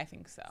 Oh Or- yeah, I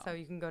think so. So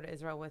you can go to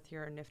Israel with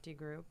your Nifty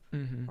group,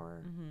 Mm-hmm.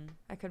 or Mm-hmm.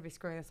 I could be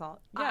screwing this all.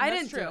 Yeah, I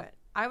that's didn't true. do it.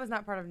 I was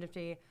not part of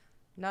Nifty.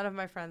 None of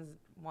my friends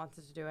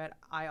wanted to do it.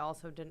 I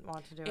also didn't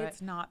want to do it. It's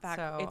not that.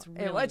 So It's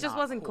really it just not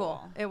wasn't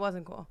cool. It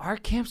wasn't cool. Our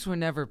camps were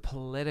never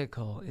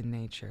political in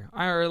nature,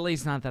 or at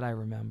least not that I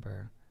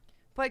remember.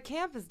 But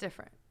camp is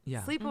different.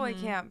 Yeah. Sleepaway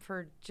Mhm. camp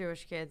for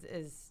Jewish kids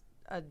is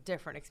a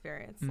different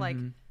experience. Like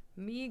Mhm.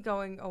 me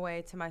going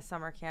away to my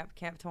summer camp,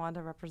 Camp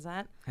Tawanda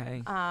represent,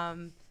 Hey.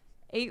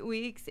 8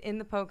 weeks in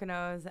the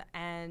Poconos,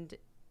 and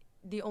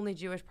the only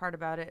Jewish part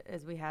about it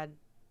is we had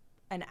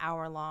an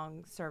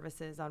hour-long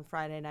services on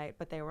Friday night,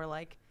 but they were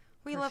like,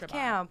 we For love Shabbat.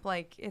 camp,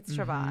 like it's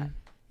Mhm. Shabbat.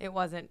 It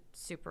wasn't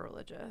super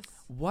religious.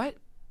 What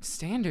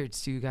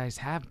standards do you guys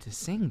have to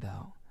sing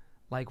though?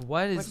 Like,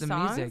 what is Which the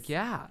songs? music?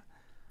 Yeah.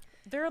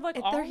 They're like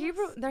They're all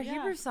Hebrew. They're yeah.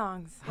 Hebrew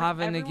songs.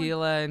 Hava everyone-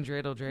 Nagila and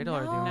Dreidel Dreidel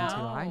are the only two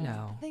No. I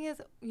know. The thing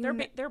is,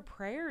 They're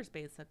prayers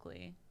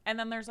basically, and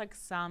then there's like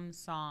some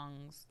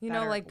songs. you that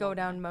know, are like Go woven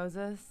Down in.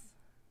 Moses.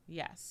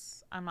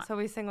 Yes, I'm not. So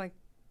we sing like,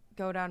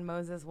 Go down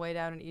Moses, way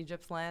down in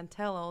Egypt's land.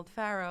 Tell old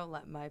Pharaoh,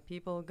 let my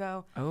people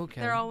go. Okay.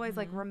 They're always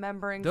like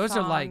remembering. Those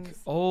are like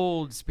songs.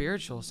 old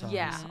spiritual songs.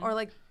 Yeah, or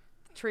like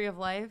Tree of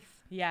Life.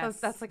 Yes,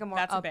 That's like a more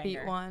that's a upbeat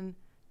banger. one.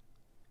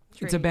 It's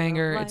Tree a of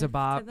banger. It's a life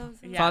bop. to those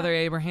who- Yeah. Father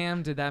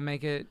Abraham, did that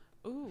make it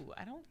Ooh,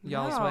 I don't.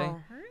 y'all's No. way?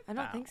 heard I don't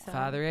that think one. so.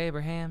 Father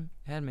Abraham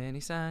had many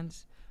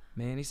sons.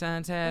 Many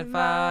sons had And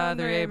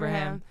Father Father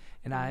Abraham.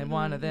 And I am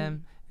one of Mhm.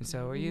 them. And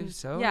so are you.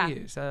 So Yeah. are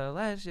you. So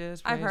let's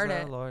just I've praise heard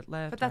the it. Lord.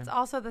 Left But that's arm.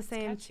 also the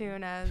same catchy.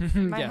 tune as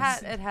my Yes.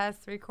 hat. It has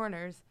 3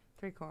 corners.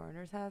 3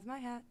 corners has my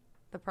hat.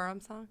 The Purim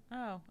song.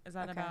 Oh, is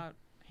that Okay. about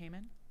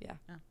Haman?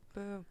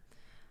 Boo.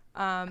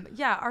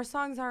 Yeah, our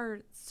songs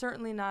are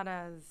certainly not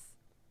as.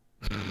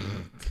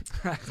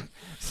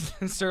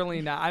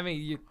 Certainly not. I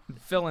mean, you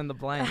fill in the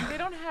blank. They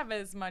don't have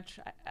as much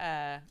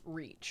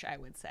reach, I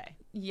would say.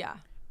 Yeah.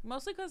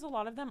 Mostly because a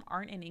lot of them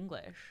aren't in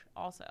English.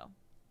 Also,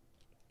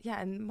 Yeah,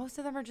 and most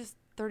of them are just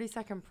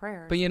 30-second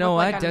prayers. But you know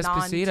with, what? like, a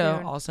Despacito,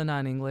 non-tune. also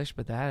not English,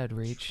 but that had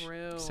reach.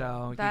 True.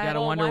 So That- you got to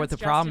Well, wonder what once the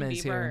Justin problem Bieber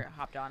is here.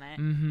 Hopped on it.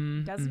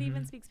 Mm-hmm. Doesn't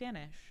even speak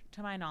Spanish,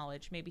 to my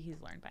knowledge. Maybe he's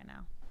learned by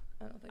now.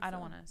 I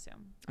don't want to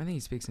assume. I think he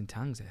speaks in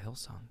tongues at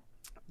Hillsong.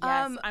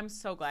 Yes, I'm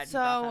so glad you So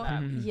brought that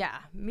up. Mhm. yeah,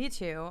 me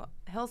too.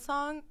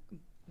 Hillsong,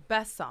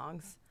 best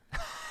songs.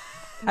 Have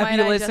Might you I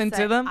just listened to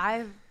say, them?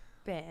 I've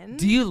been.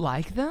 Do you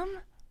like them?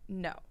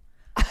 No.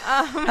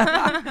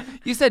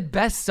 You said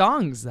best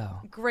songs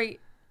though. Great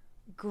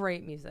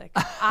music.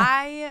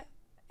 I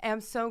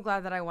am so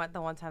glad that I went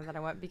the one time that I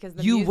went because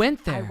the You music-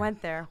 went there? I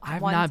went there.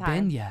 I've one not time.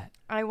 been yet.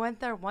 I went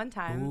there one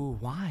time. Ooh,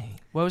 why?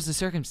 What was the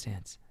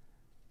circumstance?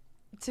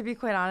 To be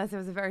quite honest, it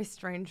was a very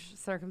strange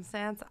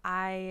circumstance.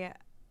 I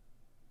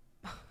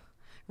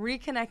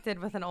reconnected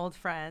with an old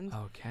friend.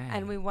 Okay.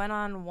 And we went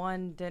on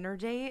one dinner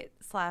date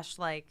 /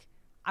 like,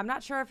 I'm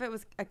not sure if it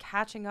was a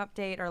catching up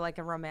date or like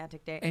a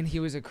romantic date. And he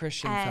was a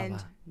Christian And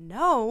fella.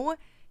 no,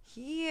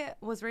 he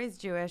was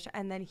raised Jewish.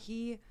 And then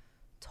he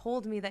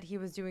told me that he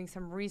was doing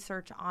some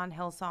research on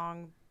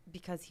Hillsong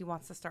because he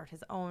wants to start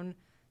his own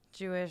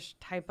Jewish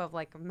type of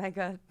like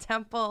mega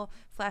temple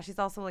 / he's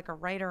also like a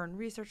writer and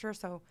researcher.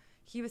 So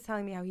he was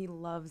telling me how he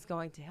loves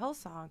going to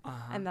Hillsong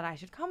and that I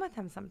should come with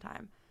him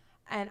sometime.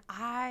 And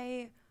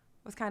I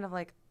was kind of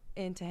like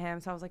into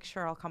him. So I was like,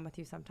 sure, I'll come with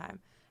you sometime.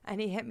 And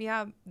he hit me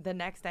up the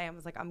next day and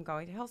was like, I'm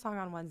going to Hillsong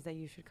on Wednesday.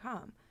 You should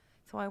come.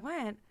 So I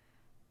went,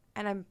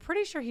 and I'm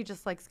pretty sure he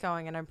just likes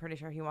going, and I'm pretty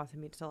sure he wanted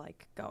me to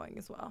like going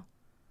as well.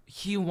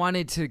 He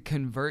wanted to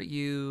convert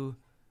you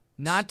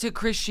not to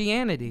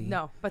Christianity.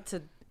 No, but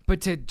to,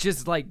 But to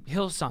just like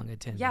Hillsong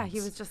attendance. yeah,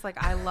 he was just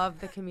like, I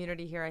love the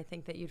community here. I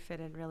think that you'd fit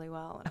in really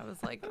well. And I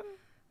was like,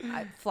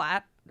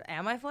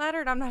 am I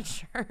flattered? I'm not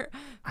sure.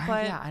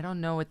 But I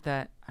don't know what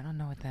that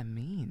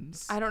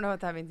means. I don't know what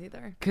that means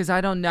either. Cuz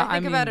I don't know. I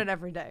think mean, about it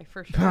every day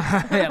for sure.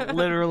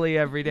 literally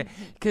every day.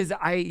 Cuz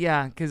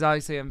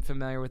obviously I'm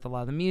familiar with a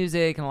lot of the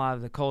music and a lot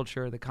of the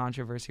culture, the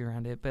controversy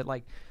around it, but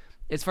like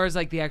as far as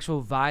like the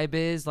actual vibe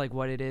is, like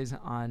what it is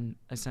on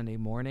a Sunday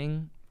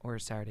morning or a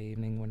Saturday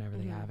evening whenever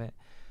they have it.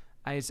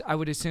 I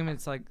would assume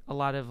it's like a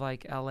lot of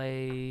like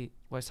LA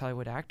West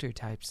Hollywood actor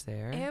types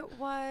there. It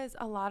was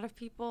a lot of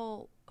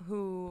people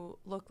who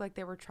looked like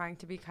they were trying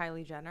to be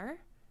Kylie Jenner.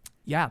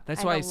 Yeah, that's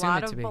and what I a assume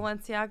lot it of to be.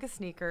 Balenciaga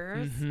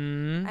sneakers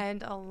Mhm.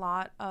 and a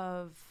lot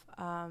of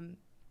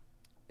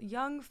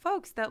young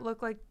folks that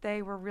look like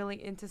they were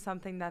really into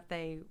something that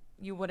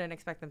you wouldn't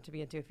expect them to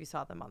be into if you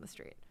saw them on the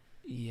street.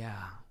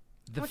 Yeah.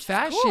 The Which is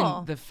fashion,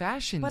 cool. the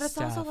fashion But it's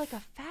stuff. also like a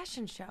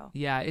fashion show.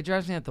 Yeah, it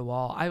drives me up the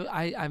wall.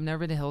 I've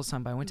never been to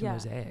Hillsong, but I went to Yeah.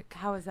 Mosaic.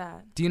 How is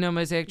that? Do you know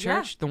Mosaic Yeah.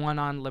 Church? The one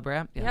on La Brea?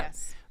 Yeah. Yep.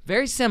 Yes.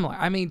 Very similar.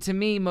 I mean, to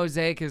me,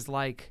 Mosaic is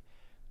like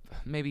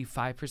maybe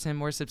 5%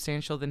 more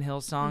substantial than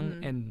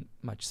Hillsong and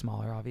much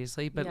smaller,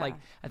 obviously. But like, Yeah.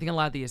 I think a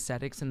lot of the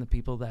aesthetics and the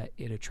people that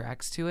it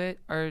attracts to it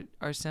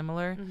are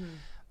similar.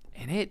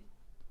 And it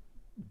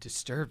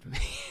disturbed me,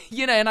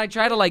 and I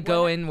try to like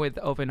go in with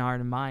open heart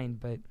and mind,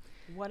 but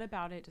What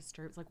about it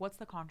disturbs? Like, what's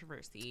the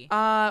controversy?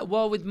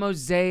 well, with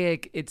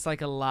Mosaic, it's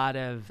like a lot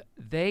of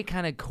they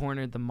kind of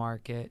cornered the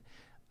market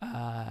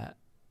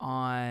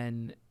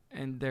on,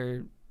 and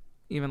they're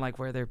even like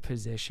where they're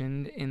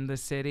positioned in the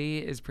city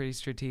is pretty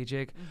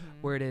strategic.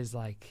 Where it is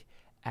like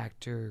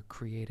actor,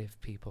 creative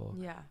people.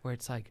 Yeah. Where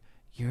it's like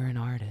you're an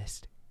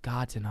artist,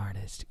 God's an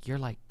artist. You're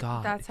like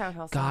God. That's how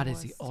Hillsong God is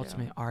was, the too.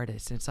 ultimate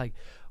artist. And it's like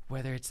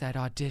whether it's that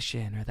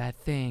audition or that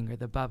thing or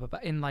the blah blah blah,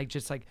 and like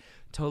just like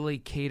totally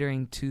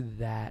catering to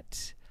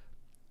that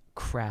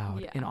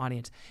crowd Yeah. and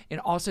audience. And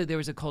also there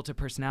was a cult of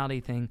personality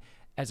thing,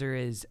 as there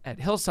is at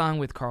Hillsong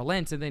with Carl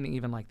Lentz, and then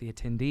even like the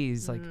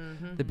attendees, like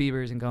the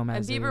Biebers and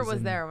Gomez. And Bieber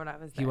was there when I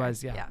was there. He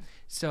was, yeah.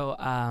 So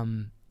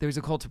there was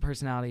a cult of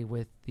personality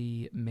with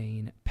the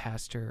main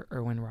pastor,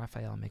 Erwin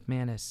Raphael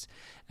McManus,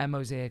 at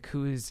Mosaic,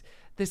 who is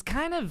this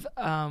kind of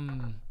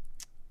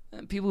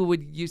people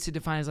would used to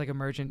define as like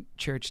emergent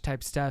church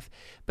type stuff,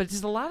 but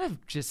it's a lot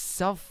of just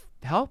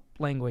self-help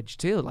language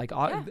too. Like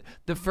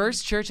the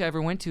first church I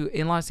ever went to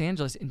in Los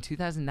Angeles in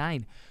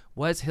 2009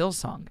 was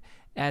Hillsong.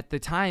 At the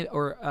time,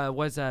 or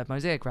was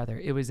Mosaic rather.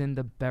 It was in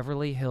the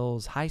Beverly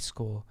Hills High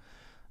School,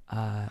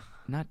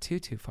 not too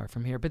far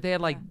from here. But they had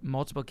like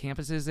multiple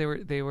campuses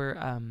they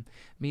were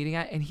meeting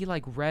at, and he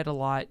like read a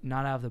lot,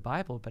 not out of the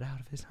Bible, but out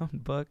of his own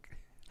book.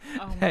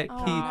 Oh my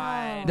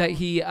God. That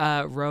he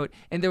wrote.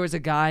 And there was a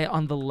guy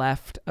on the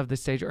left of the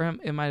stage, or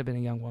it might have been a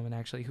young woman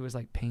actually, who was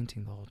like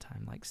painting the whole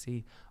time. Like,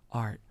 see,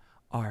 art,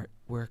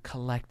 we're a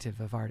collective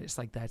of artists,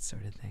 like that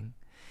sort of thing.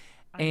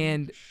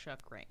 I'm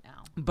shook right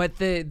now. But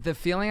the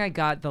feeling I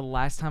got the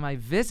last time I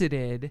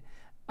visited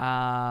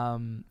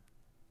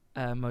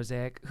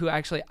Mosaic, who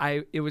actually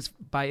it was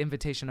by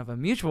invitation of a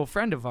mutual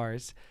friend of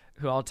ours,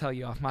 who I'll tell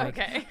you off mic.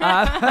 Okay.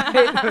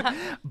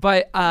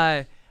 But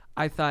I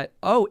thought,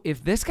 oh,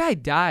 if this guy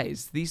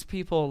dies, these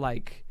people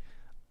like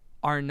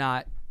are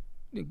not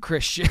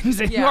Christians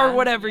anymore, or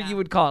whatever you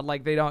would call it.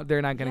 Like they're not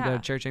going to go to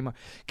church anymore.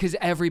 Because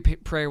every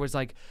prayer was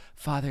like,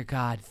 Father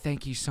God,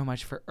 thank you so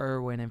much for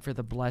Erwin and for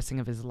the blessing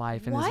of his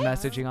life and his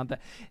messaging on the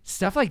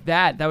stuff like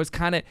that. That was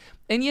kind of,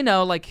 and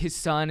like his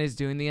son is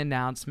doing the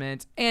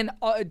announcement. And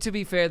to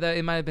be fair though,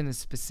 it might have been a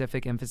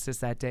specific emphasis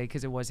that day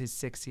because it was his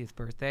 60th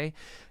birthday.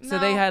 So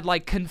they had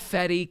like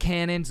confetti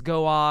cannons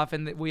go off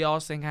and we all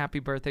sing happy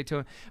birthday to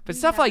him. But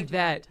stuff like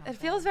that. It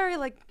feels very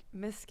like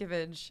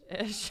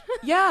Miscavige-ish.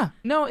 Yeah,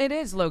 no, it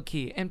is low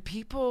key, and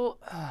people,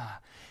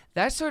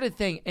 that sort of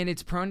thing, and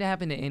it's prone to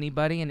happen to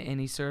anybody in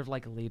any sort of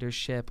like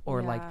leadership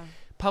or like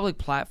public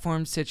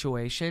platform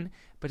situation,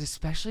 but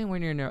especially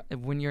when you're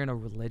in a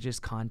religious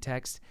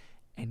context,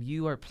 and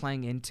you are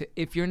playing into,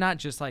 if you're not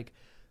just like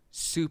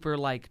super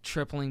like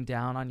tripling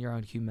down on your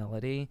own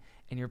humility,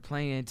 and you're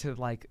playing into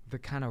like the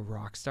kind of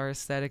rock star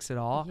aesthetics at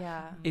all,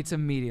 it's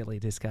immediately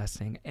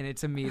disgusting. And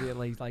it's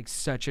immediately like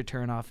such a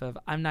turn off of,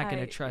 I'm not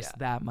going to trust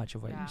that much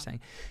of what you're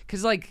saying.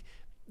 Because like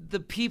the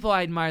people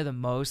I admire the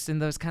most in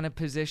those kind of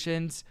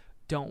positions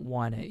don't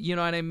want it. You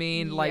know what I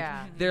mean? Like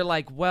they're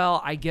like,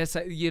 well, I guess,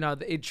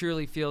 it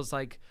truly feels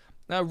like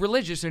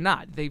religious or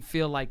not. They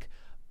feel like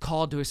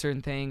called to a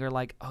certain thing, or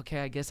like,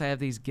 okay, I guess I have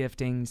these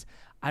giftings.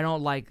 I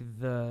don't like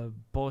the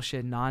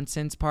bullshit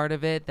nonsense part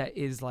of it that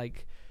is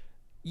like,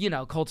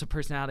 cult of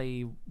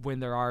personality when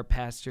there are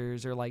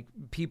pastors or like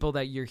people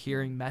that you're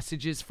hearing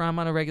messages from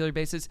on a regular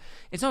basis.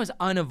 It's always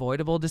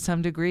unavoidable to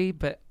some degree,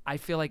 but I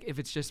feel like if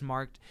it's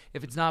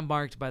not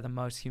marked by the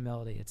most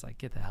humility, it's like,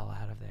 get the hell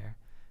out of there,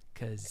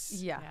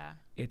 because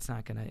it's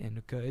not going to end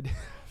good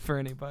for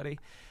anybody.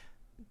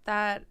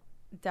 That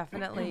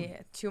definitely,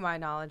 to my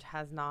knowledge,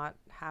 has not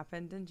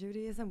happened in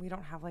Judaism. We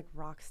don't have like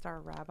rock star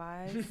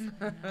rabbis.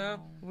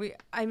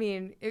 I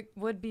mean, it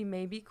would be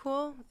maybe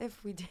cool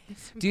if we did.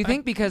 Do you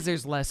think because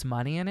there's less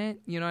money in it?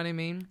 You know what I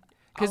mean?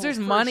 Because there's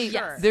money.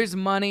 Sure. There's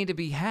money to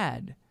be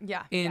had.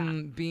 Yeah.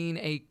 In being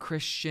a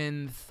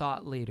Christian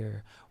thought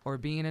leader, or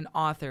being an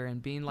author,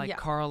 and being like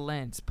Carl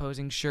Lentz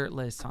posing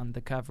shirtless on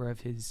the cover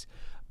of his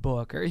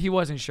book. Or he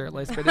wasn't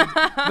shirtless, but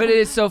it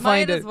is so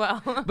funny Might as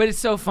well. But it's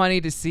so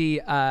funny to see.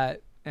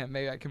 And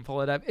maybe I can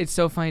pull it up. It's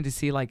so funny to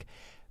see like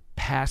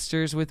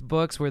pastors with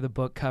books where the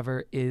book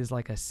cover is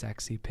like a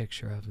sexy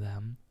picture of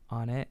them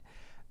on it.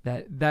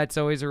 That's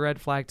always a red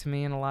flag to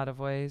me in a lot of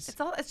ways. It's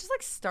just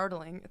like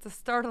startling. It's a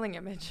startling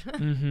image.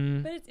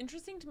 Mm-hmm. But it's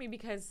interesting to me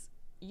because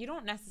you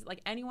don't necessarily,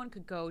 like, anyone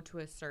could go to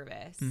a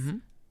service. Mm-hmm.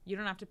 You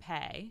don't have to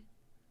pay,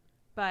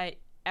 but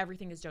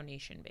everything is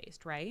donation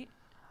based, right?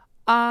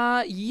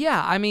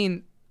 Yeah. I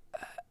mean,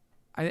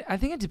 I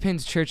think it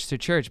depends church to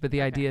church, but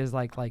the idea is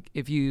like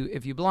if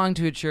you belong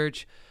to a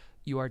church,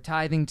 you are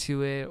tithing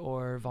to it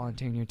or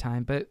volunteering your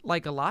time. But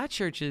like a lot of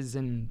churches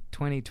in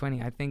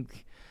 2020, I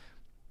think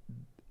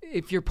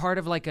if you're part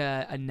of like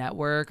a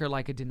network or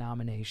like a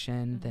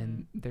denomination,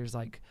 then there's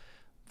like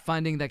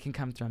funding that can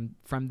come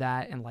from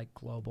that, and like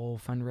global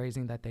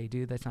fundraising that they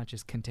do that's not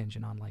just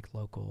contingent on like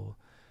local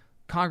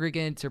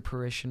congregants or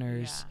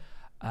parishioners.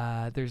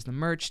 There's the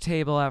merch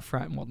table out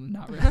front. Well,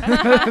 not really.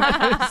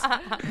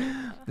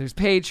 there's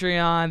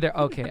Patreon.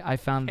 I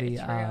found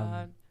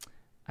Patreon.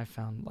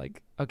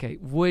 Okay,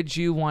 would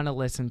you want to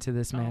listen to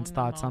this man's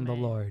thoughts on the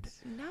Lord?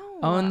 No.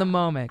 Own the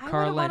moment,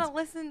 Carl I Lentz. want to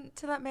listen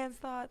to that man's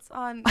thoughts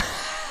on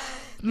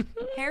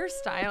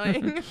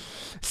hairstyling.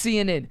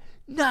 CNN,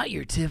 not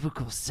your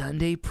typical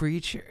Sunday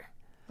preacher.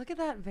 Look at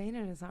that vein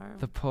in his arm.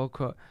 The Poe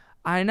quote.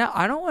 I know.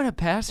 I don't want a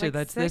pastor Like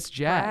that's sick this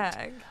jacked.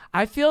 brag.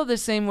 I feel the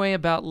same way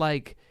about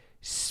like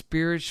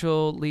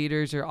spiritual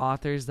leaders or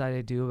authors that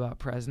I do about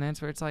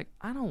presidents, where it's like,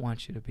 I don't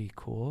want you to be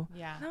cool.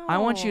 Yeah. No. I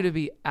want you to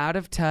be out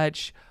of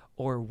touch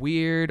or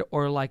weird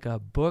or like a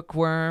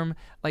bookworm.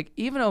 Like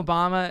even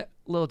Obama, a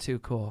little too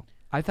cool.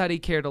 I thought he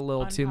cared a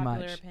little too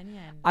Unpopular much.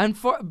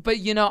 opinion. But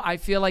I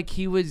feel like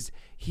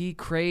he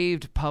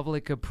craved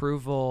public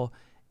approval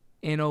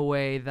in a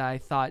way that I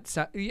thought,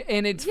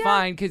 and it's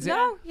fine because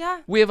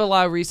we have a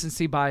lot of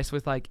recency bias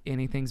with like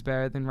anything's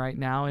better than right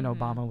now, and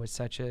Obama was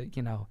such a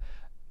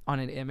on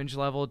an image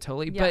level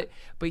totally, but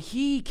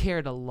he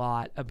cared a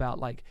lot about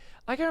like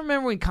I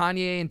remember when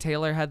Kanye and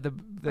Taylor had the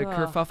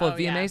kerfuffle at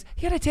VMAs,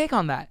 he had a take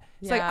on that.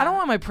 It's like I don't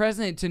want my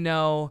president to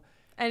know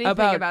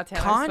anything about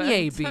Taylor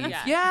Kanye Swift. beef.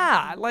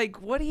 Yeah,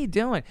 like what are you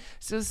doing?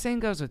 So the same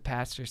goes with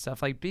pastor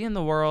stuff. Like be in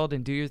the world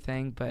and do your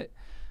thing, but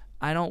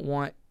I don't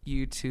want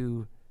you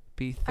to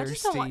be thirsty. I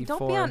just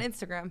don't be on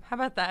Instagram. How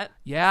about that?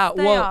 Yeah.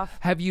 Stay well, off.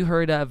 have you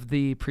heard of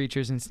the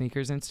Preachers and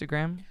Sneakers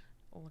Instagram?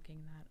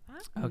 Looking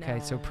that up. Okay,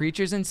 so No.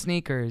 Preachers and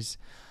Sneakers.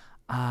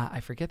 I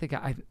forget the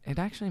guy. It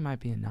actually might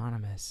be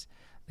anonymous,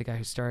 the guy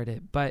who started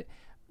it. But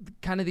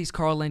kind of these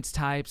Carl Lentz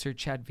types, or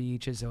Chad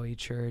Veach, a Zoe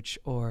Church,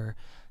 or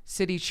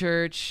City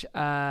Church.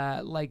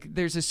 Like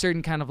there's a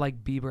certain kind of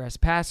like Bieber-esque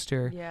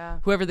pastor. Yeah.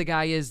 Whoever the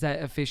guy is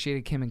that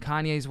officiated Kim and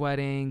Kanye's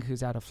wedding,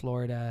 who's out of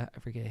Florida. I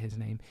forget his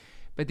name.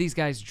 But these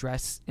guys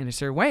dress in a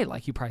certain way,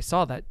 like you probably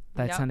saw that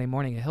Sunday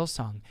morning at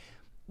Hillsong,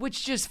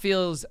 which just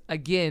feels,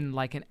 again,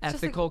 like an just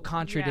ethical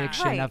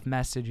contradiction Right. of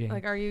messaging.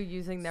 Like, are you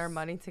using their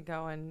money to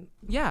go and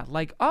Yeah,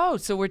 like, oh,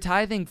 so we're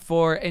tithing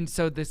for, and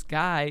so this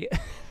guy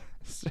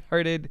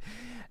started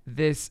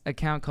this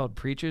account called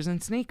Preachers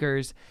and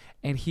Sneakers,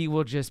 and he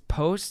will just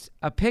post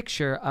a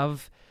picture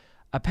of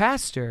a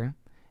pastor,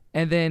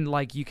 and then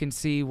like you can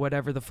see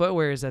whatever the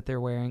footwear is that they're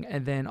wearing,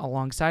 and then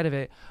alongside of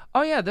it,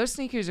 oh yeah, those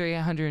sneakers are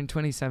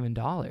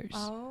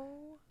 $827,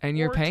 and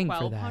you're Or paying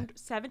for that,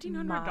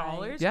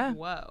 $1,700. Yeah.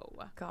 Whoa.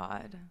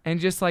 God? and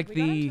just like We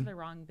got into the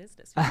wrong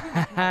business. We could be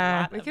making a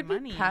lot We of could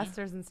money. be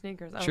pastors and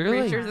sneakers. Oh,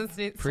 Truly. Preachers and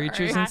sneakers.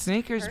 Preachers and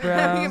Sneakers,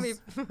 Pastors.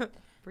 bro. We could be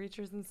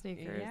preachers and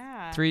sneakers.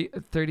 Yeah.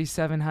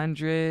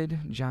 3,700.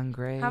 John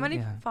Gray. How many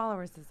yeah.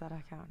 followers does that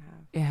account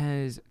have? It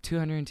has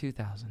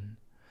 202,000.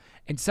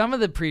 And some of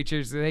the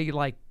preachers, they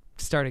like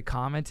started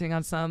commenting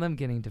on some of them,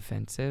 getting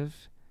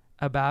defensive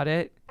about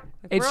it.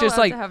 Like, It's we're just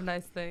allowed like to have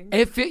nice things.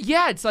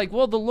 It's like,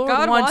 well, the Lord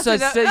God wants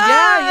wants us you to, to-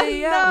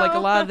 yeah, no. like a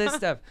lot of this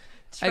stuff.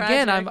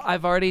 Again, Tragic.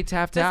 I've already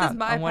tapped This out is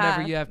my on whatever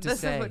path. you have to this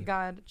say. This is what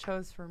God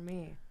chose for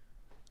me.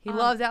 He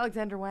loves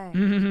Alexander Wang.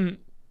 Mhm.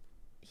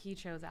 He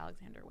chose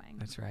Alexander Wang.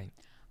 That's right.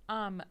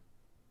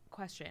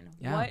 Question.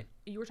 Yeah. What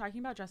you were talking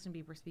about Justin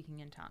Bieber speaking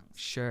in tongues.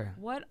 Sure.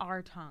 What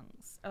are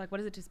tongues? Or, like,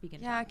 what is it to speak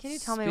in Yeah, tongues? can you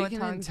tell me what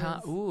tongues is?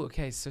 Ooh,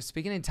 okay. So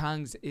speaking in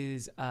tongues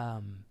is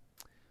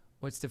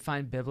what's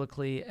defined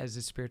biblically as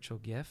a spiritual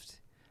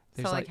gift.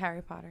 So like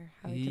Harry Potter.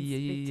 How he can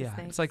speak to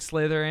snakes. It's like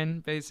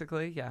Slytherin,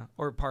 basically. Yeah,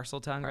 or parcel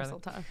tongue.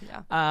 Parcel rather. tongue.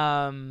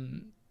 Yeah.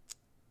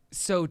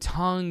 So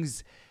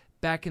tongues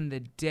back in the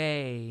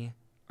day,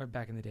 or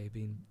back in the day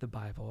being the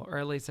Bible, or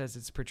at least as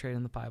it's portrayed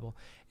in the Bible,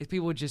 is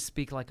people would just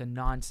speak like a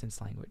nonsense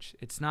language.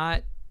 It's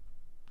not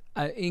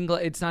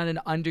English. It's not an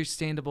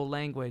understandable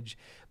language,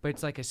 but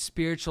it's like a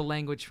spiritual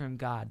language from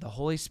God. The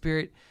Holy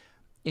Spirit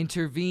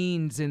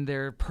intervenes in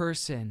their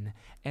person,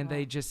 and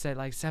they just said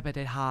like I knew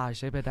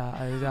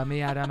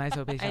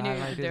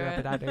you'd do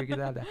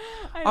it.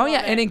 oh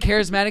yeah, and in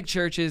charismatic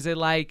churches, it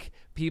like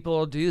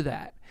people do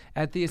that.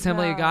 At the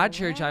Assembly of No God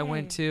church I way.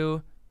 went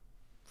to,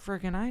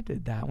 I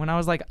did that when I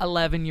was like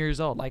 11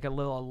 years old, like a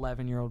little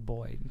 11-year-old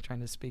boy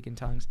trying to speak in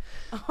tongues.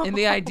 And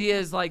the idea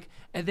is like,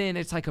 and then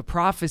it's like a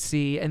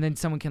prophecy, and then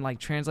someone can like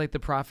translate the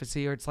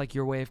prophecy, or it's like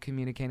your way of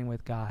communicating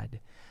with God.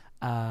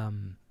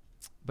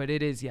 But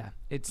it is,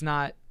 it's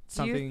not Do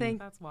something. you think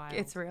That's wild.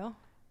 it's real?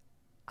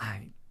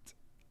 I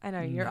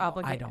know you're no,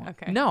 obligated. I don't.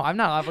 Okay. No, I'm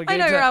not I obligated.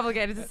 know to, you're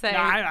obligated to say. No,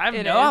 I have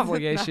it no is.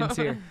 obligations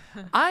No. here.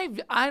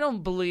 I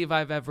don't believe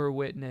I've ever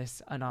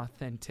witnessed an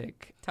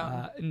authentic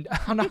Tongue.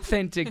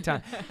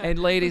 tongue. And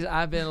ladies,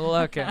 I've been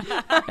looking,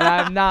 and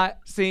I've not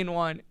seen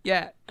one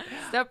yet.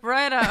 Step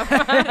right up.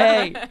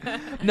 Hey,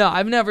 no,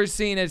 I've never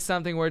seen it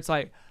something where it's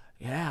like,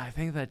 yeah, I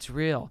think that's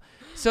real.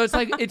 So it's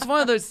like it's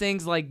one of those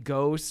things like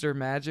ghosts or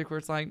magic where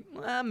it's like,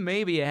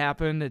 maybe it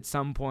happened at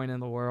some point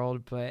in the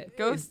world, but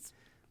Ghosts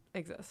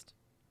exist.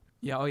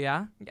 Yeah, oh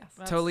yeah. Yes.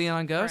 That's Totally in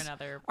on for ghosts.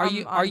 another- Are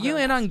I'm you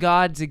in on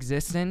God's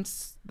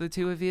existence? The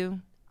two of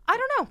you? I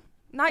don't know.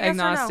 Not yes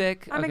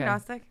Agnostic? or no. I'm Okay.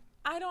 agnostic.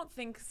 I don't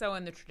think so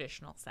in the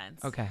traditional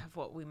sense Okay. of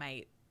what we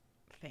might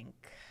think.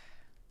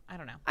 I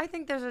don't know. I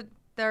think there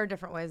are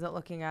different ways of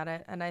looking at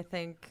it, and I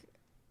think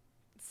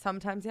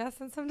sometimes yes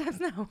and sometimes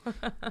no.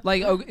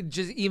 Like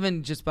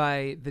just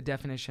by the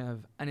definition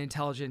of an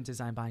intelligent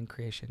design behind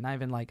creation, not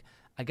even like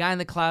a guy in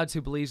the clouds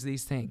who believes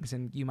these things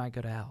and you might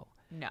go to hell.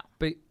 No.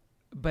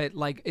 But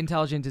like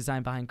intelligent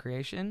design behind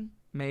creation,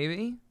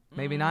 maybe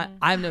not.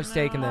 I have no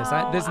stake in this.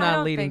 This is I not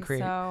don't leading think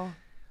creation.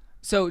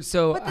 So.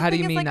 So But the how do thing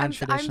you is, mean like,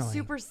 non-traditionally? I'm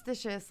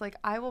superstitious. Like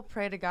I will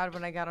pray to God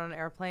when I get on an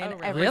airplane Oh,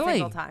 really? every Really?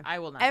 single time. I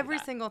will not do Every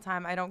that. single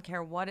time. I don't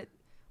care what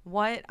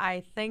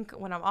I think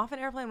when I'm off an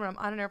airplane, when I'm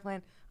on an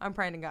airplane, I'm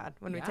praying to God.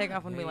 When we Yeah, take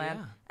off, when we yeah, land.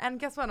 yeah. And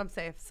guess what? I'm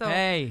safe. So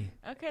Hey,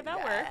 Okay, that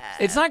works.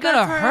 it's not gonna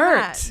that's where I'm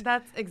hurt. at.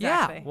 That's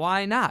exactly. Yeah,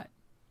 why not?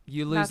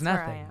 You lose That's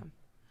nothing. where I am.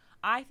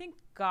 I think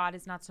God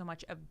is not so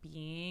much a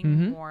being,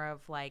 Mhm. more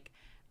of like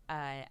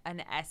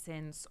an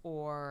essence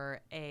or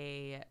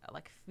a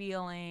like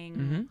feeling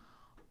Mhm.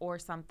 or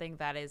something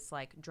that is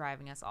like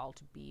driving us all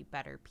to be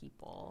better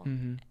people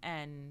Mhm.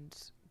 and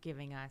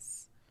giving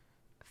us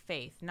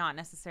faith, not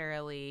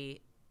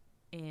necessarily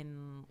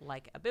in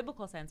like a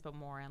biblical sense, but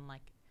more in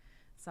like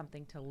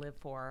something to live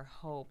for,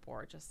 hope,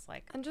 or just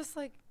like And just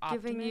like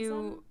giving you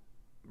optimism.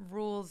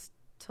 rules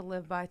to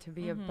live by to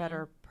be a Mhm.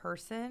 better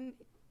person,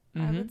 I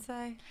Mhm. would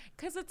say.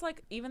 Because it's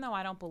like, even though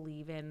I don't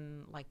believe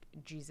in like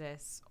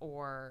Jesus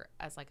or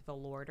as like the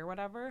Lord or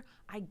whatever,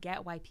 I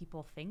get why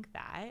people think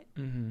that.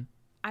 Mhm.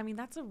 I mean,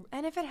 that's a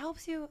And if it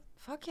helps you,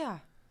 fuck yeah.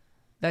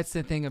 That's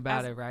the thing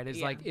about As- it, right? Is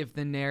yeah. like if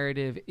the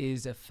narrative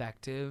is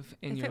effective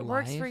in If your it life,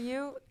 works for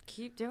you,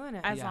 keep doing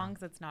it. as Yeah. long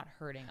as it's not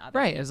hurting others.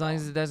 right? As long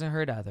as it doesn't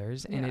hurt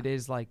others, and Yeah. it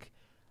is like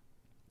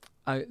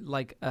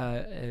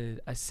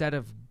a set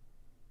of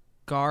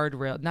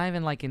guardrail, not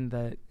even like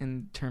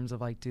in terms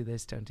of like do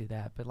this, don't do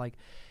that, but like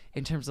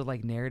in terms of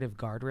like narrative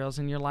guardrails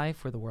in your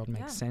life where the world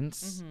makes Yeah.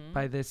 sense Mhm.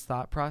 by this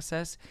thought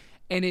process,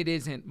 and it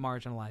isn't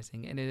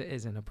marginalizing, and it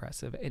isn't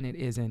oppressive, and it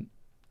isn't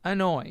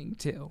annoying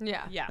too.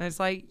 Yeah. Yeah. And it's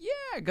like,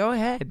 yeah, go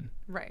ahead.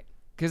 Right.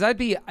 Because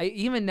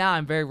even now,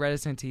 I'm very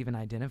reticent to even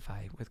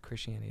identify with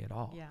Christianity at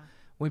all. Yeah.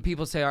 When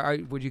people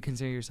say, would you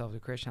consider yourself a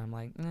Christian? I'm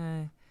like,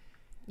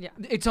 Yeah.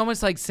 It's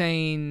almost like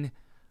saying,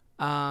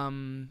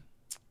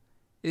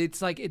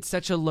 it's like, it's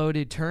such a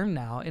loaded term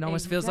now. It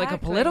almost feels like a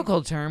Exactly.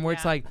 political term where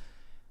it's Yeah. like,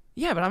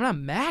 yeah, but I'm not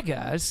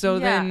MAGA. So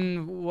Yeah.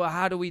 then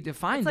how do we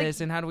define It's like-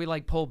 this? And how do we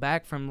like pull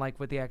back from like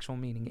what the actual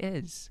meaning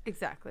is?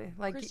 Exactly.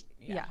 Like,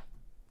 Yeah. yeah.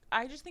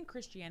 I just think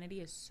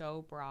Christianity is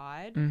so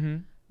broad Mm-hmm.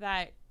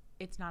 that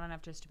it's not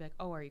enough just to be like,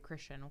 oh, are you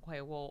Christian?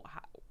 Okay, well,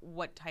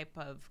 what type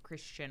of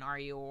Christian are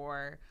you?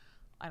 Or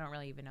I don't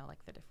really even know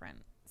like the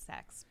different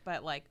sects,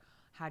 but like,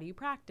 how do you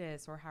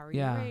practice or how are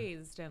Yeah. you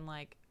raised? And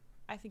like,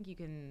 I think you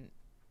can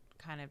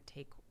kind of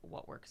take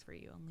what works for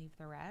you and leave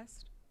the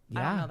rest. I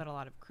don't Yeah. know that a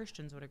lot of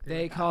Christians would agree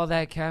They with call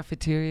that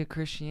cafeteria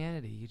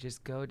Christianity. You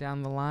just go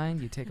down the line,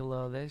 you take a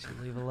little of this, you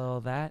leave a little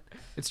of that.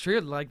 It's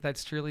true. Like,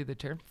 that's truly the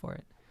term for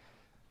it.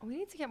 We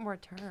need to get more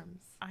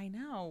terms. I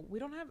know. We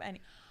don't have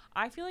any.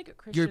 I feel like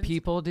Christians. Your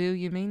people do,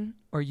 you mean?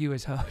 Or you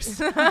as host?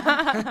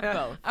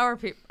 Both. Our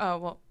people. Oh,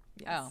 well,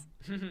 yes.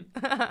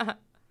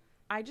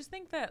 I just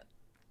think that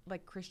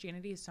like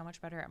Christianity is so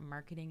much better at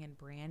marketing and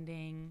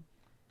branding.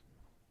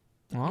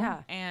 Well,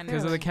 Yeah. And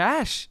because of the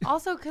cash.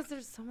 Also, because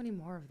there's so many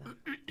more of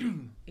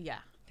them. yeah.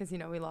 Because,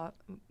 we lost.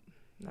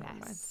 Never mind.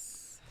 Yes.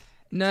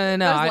 No. There's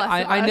less of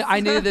I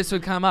us. knew this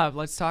would come up.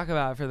 Let's talk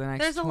about it for the next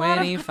There's a lot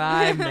of-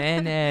 25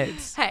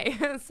 minutes. Hey,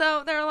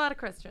 so there are a lot of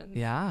Christians.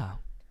 Yeah.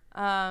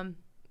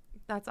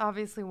 That's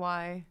obviously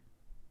why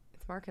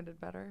it's marketed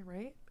better,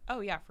 right? Oh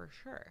yeah, for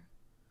sure.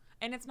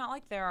 And it's not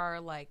like there are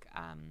like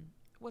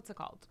what's it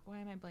called? Why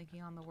am I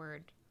blanking on the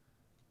word?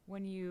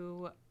 When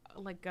you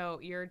like go,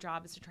 your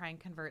job is to try and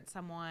convert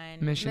someone.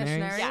 Missionaries?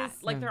 Missionaries? Yeah,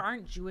 like Yeah. there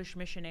aren't Jewish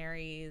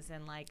missionaries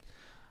and like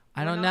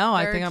I We're don't not- know.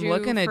 I they're think I'm Jew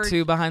looking at for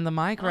two behind the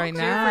mic right Jew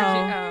for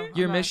now. Jew.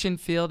 Your I'm not- mission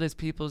field is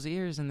people's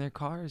ears in their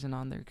cars and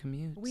on their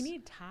commutes. we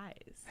need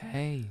ties.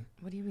 Hey.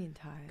 What do you mean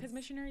ties? Because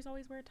missionaries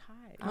always wear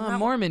ties. I'm not-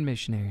 Mormon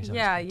missionaries. always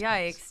Yeah, wear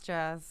ties. yikes,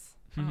 Jess.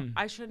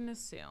 I shouldn't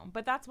assume,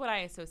 but that's what I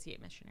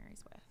associate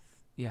missionaries with.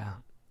 Yeah.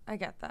 I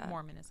get that.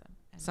 Mormonism.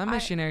 And Some I-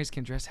 missionaries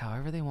can dress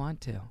however they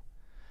want to.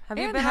 Have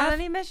you And been half- on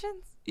any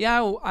missions? Yeah,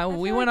 feel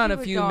we like went on you a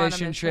would few go on a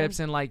mission mission. trips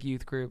in like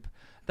youth group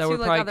that To, were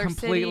like, probably other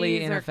completely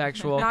cities or-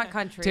 ineffectual. Not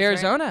countries, To right?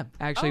 Arizona,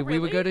 actually. Oh, We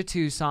would go really? to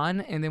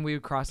Tucson, and then we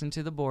would cross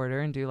into the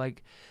border and do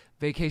like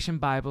vacation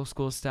Bible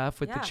school stuff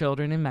with the Yeah.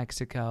 children in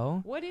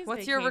Mexico. what is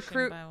What's your vacation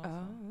recruit- Bible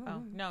school? Oh.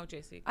 Oh no,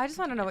 JC. I just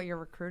want to know what your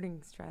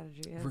recruiting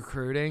strategy is.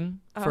 Recruiting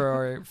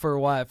Oh. for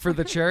what? For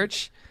the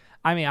church?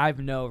 I mean, I have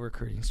no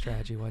recruiting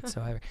strategy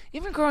whatsoever.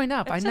 Even growing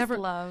up, It's I just never.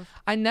 love.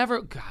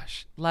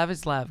 Gosh, love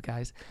is love,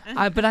 guys.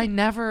 But I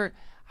never.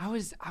 I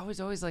was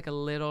always like a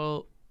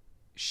little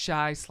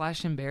shy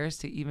 /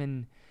 embarrassed to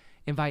even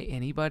invite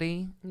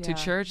anybody to Yeah.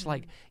 church.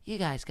 Like, you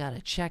guys got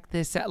to check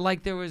this out.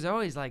 Like, there was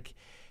always like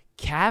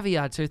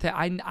caveats or things.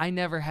 I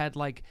never had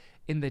like,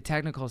 in the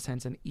technical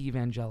sense, an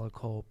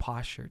evangelical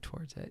posture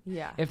towards it.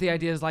 Yeah. If the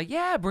idea is like,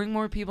 yeah, bring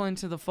more people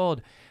into the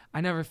fold.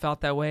 I never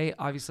felt that way.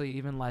 Obviously,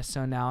 even less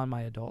so now in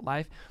my adult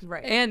life.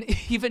 Right. And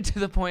even to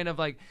the point of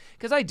like,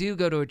 because I do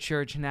go to a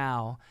church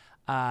now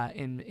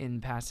in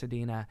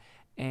Pasadena,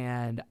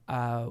 and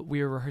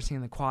we were rehearsing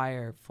in the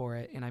choir for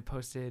it, and I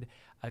posted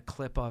a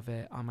clip of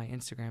it on my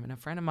Instagram, and a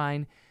friend of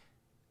mine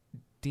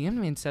DM'd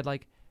me and said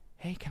like,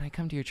 hey, can I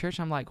come to your church?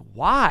 I'm like,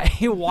 why?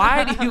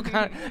 Why do you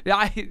come?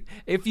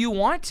 If you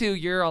want to,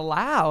 you're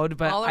allowed,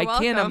 but All are I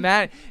can't welcome.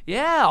 imagine.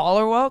 Yeah, all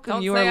are welcome.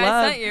 Don't You say are I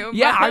loved. sent you,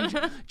 Yeah,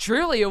 but-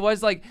 truly, it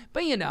was like,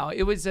 but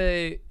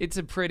it's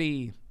a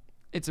pretty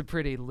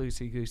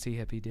loosey goosey,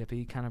 hippy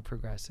dippy kind of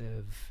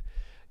progressive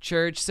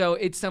church. So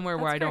it's somewhere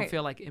where That's I don't great.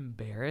 feel like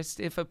embarrassed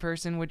if a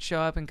person would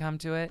show up and come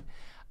to it.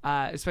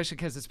 Especially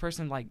because this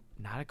person, like,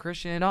 not a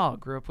Christian at all,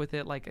 grew up with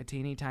it like a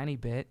teeny tiny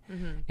bit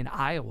Mm-hmm. in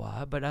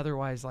Iowa, but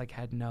otherwise like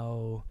had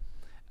no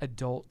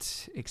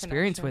adult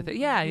experience with it.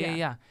 Connection. Yeah, Yeah.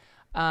 yeah,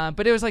 yeah.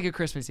 But it was like a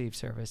Christmas Eve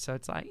service, so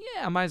it's like,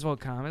 yeah, I might as well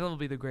come. It'll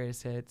be the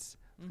greatest hits.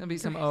 It's gonna be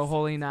some Oh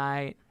Holy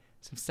Night,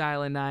 some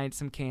Silent Night,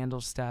 some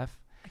candle stuff.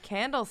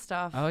 Candle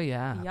stuff. Oh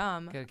yeah,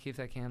 Yum. gotta keep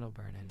that candle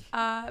burning.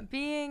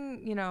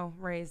 Being,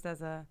 raised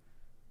as a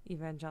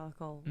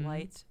evangelical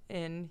light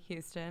in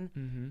Houston,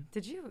 Mm-hmm.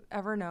 did you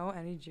ever know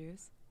any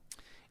Jews?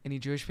 Any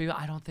Jewish people?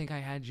 I don't think I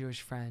had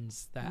Jewish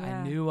friends that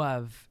Yeah. I knew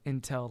of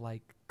until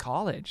like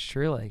college.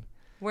 Truly,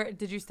 Where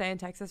did you stay in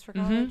Texas for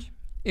Mhm. college?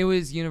 it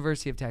was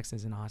University of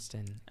Texas in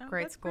Austin. Oh,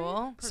 Great that's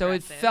school. So it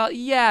progressive. felt,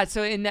 yeah.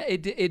 So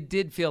it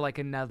did feel like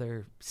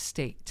another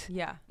state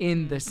Yeah.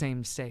 in the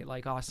same state.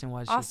 Like Austin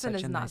was Austin just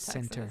is such a not nice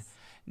Texas. center.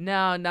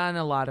 No, not in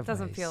a lot of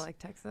Doesn't ways. feel like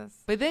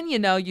Texas. But then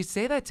you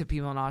say that to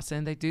people in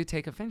Austin, they do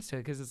take offense to it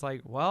because it's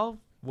like, well,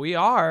 we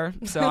are,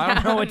 so I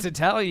don't know what to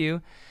tell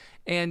you.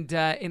 And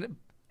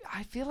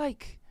I feel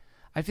like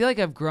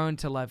I've grown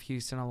to love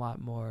Houston a lot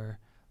more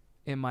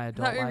in my I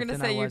adult thought you were life going to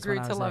than I say you was grew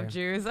when I to was love there.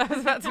 Jews. I was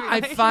about to be I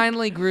like,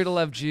 finally grew to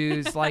love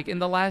Jews, like in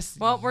the last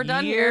Well, we're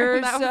done year here.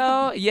 or That was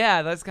so.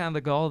 Yeah, that's kind of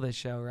the goal of this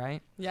show,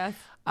 right? Yes.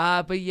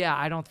 But yeah,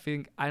 I don't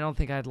think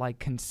I'd like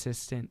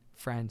consistent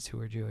friends who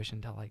were Jewish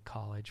until like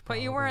college.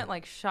 But you probably. weren't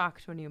like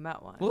shocked when you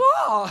met one.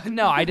 Whoa!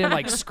 No, I didn't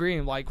like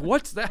scream like,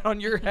 "What's that on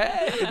your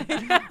head?"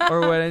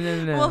 or what?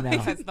 No. Well,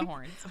 That's the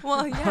horns.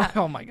 Well, yeah.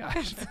 Oh my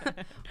gosh.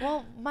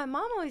 Well, my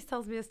mom always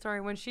tells me a story.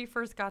 When she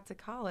first got to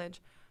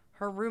college,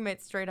 her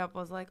roommate straight up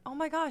was like, "Oh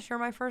my gosh, you're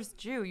my first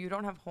Jew. You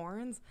don't have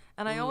horns."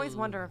 And I always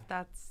wonder if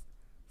that's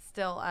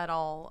still at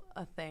all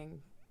a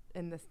thing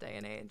in this day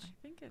and age. I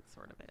think it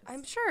sort of is.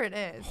 I'm sure it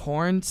is.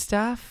 Horn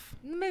stuff?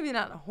 Maybe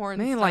not horns.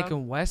 Maybe like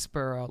in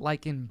Westboro,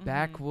 like in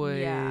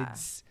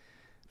backwoods.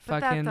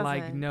 But that Fucking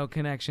like doesn't- no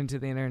connection to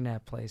the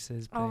internet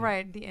places. Oh, but-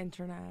 right. The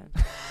internet.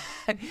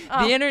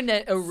 The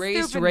internet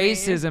erased stupid me.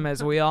 racism,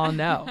 as we all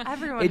know.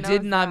 Everyone It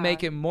did knows not that.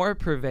 make it more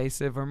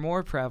pervasive or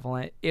more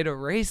prevalent. It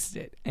erased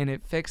it and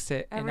it fixed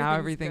it, and now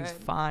everything's Everything's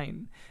good.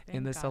 fine in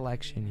Thank this God for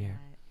election the year.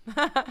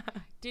 internet.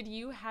 Did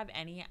you have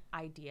any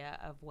idea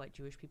of what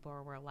Jewish people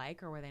were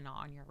like, or were they not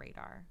on your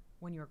radar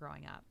when you were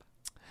growing up?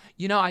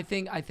 You know, I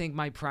think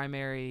my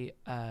primary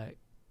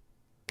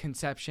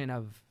conception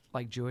of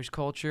like Jewish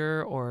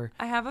culture, or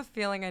I have a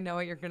feeling I know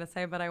what you're going to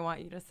say, but I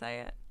want you to say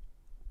it.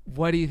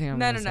 what do you think I'm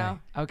No, gonna no,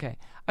 say? Okay,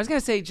 I was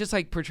gonna say just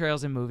like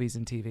portrayals in movies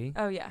and TV.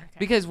 Oh, yeah.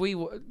 Because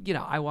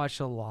I watched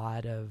a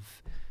lot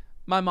of.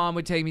 My mom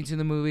would take me to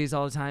the movies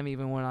all the time,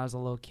 even when I was a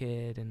little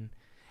kid, and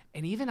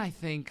even I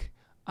think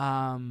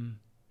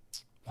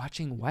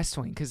watching West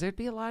Wing, because there'd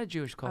be a lot of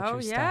Jewish culture Oh,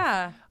 stuff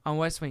yeah. on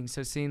West Wing.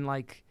 So seeing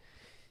like,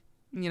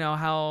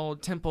 how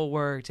Temple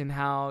worked and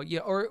how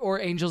or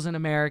Angels in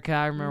America.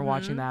 I remember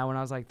watching that when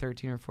I was like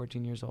 13 or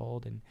 14 years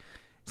old, and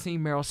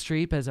seeing Meryl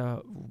Streep as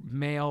a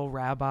male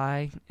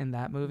rabbi in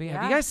that movie.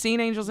 Have you Yeah. guys seen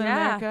Angels in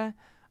Yeah. America?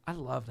 I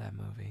love that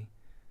movie.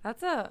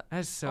 That's a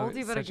That's so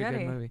Oldie but a such a good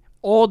goodie. movie.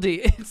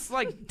 Oldie. It's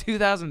like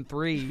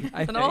 2003.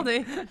 I it's an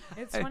think. oldie.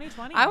 It's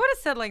 2020. I would have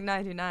said like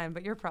 99,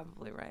 but you're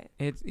probably right.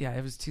 It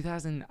was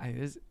 2000. It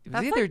was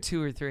That's either like-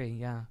 2 or 3.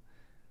 Yeah.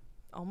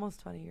 Almost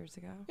 20 years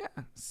ago. Yeah.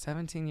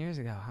 17 years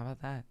ago. How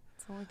about that?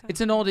 It's a long time.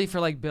 It's an oldie for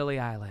like Billie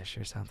Eilish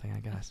or something,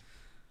 I guess.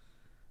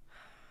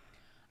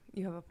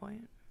 You have a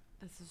point.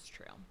 This is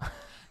true.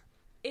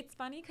 It's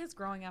funny because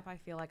growing up, I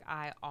feel like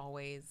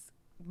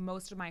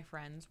most of my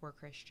friends were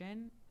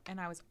Christian, and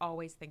I was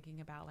always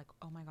thinking about like,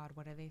 oh my God,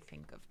 what do they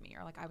think of me?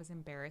 Or like I was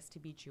embarrassed to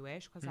be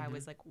Jewish because I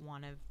was like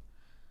one of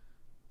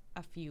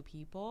a few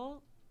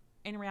people.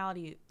 In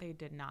reality, they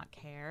did not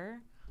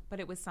care, but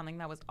it was something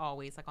that was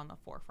always like on the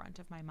forefront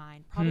of my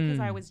mind. Probably because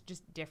I was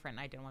just different.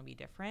 I didn't want to be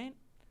different.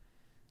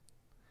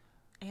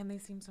 And they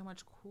seem so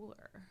much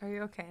cooler. Are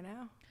you okay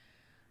now?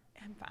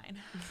 I'm fine.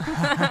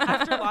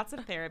 After lots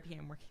of therapy,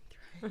 I'm working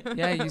through it.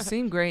 Yeah, you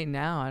seem great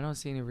now. I don't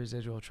see any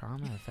residual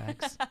trauma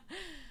effects.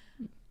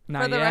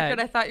 Not For the yet. record,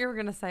 I thought you were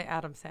going to say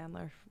Adam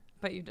Sandler,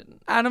 but you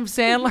didn't. Adam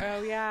Sandler.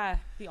 Oh yeah,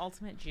 the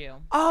ultimate Jew.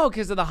 Oh,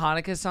 because of the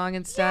Hanukkah song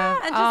and stuff.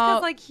 Yeah, and just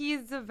because like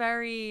he's a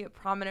very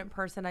prominent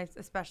person,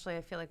 especially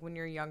I feel like when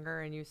you're younger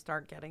and you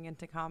start getting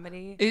into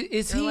comedy,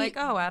 Is you're he like,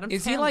 oh, Adam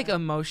Is Sandler. he like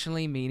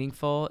emotionally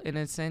meaningful in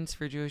a sense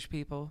for Jewish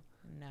people?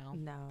 No.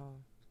 No.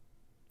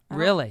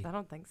 Really? I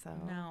don't think so.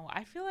 No,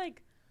 I feel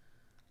like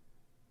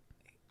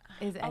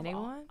Is of all-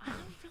 anyone? I don't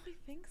really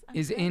think so.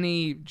 Is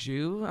any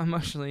Jew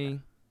emotionally?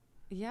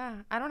 Yeah,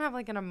 I don't have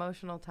like an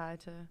emotional tie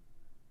to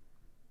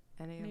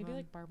any of Maybe them.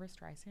 like Barbara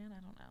Streisand. I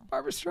don't know.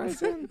 Barbara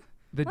Streisand,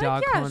 the Like,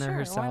 dog yeah, cloner sure, Why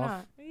herself.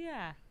 not?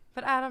 Yeah.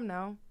 But Adam,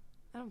 no,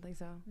 I don't think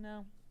so.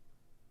 No.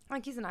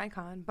 Like he's an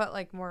icon, but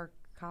like more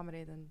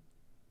comedy than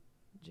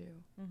Jew.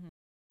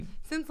 Mhm.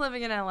 Since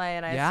living in LA,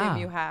 and I Yeah.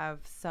 assume you have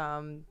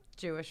some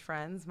Jewish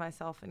friends,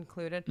 myself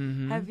included.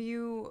 Mhm. Have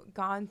you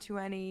gone to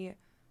any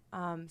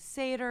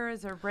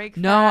seders or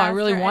breakfasts? No, I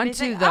really or want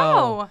to anything?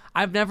 though. Oh,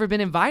 I've never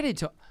been invited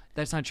to.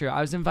 That's not true.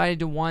 I was invited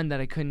to one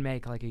that I couldn't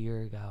make like a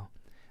year ago,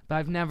 but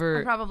I've I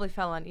never. probably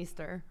fell on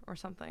Easter or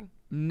something.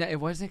 No, it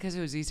wasn't because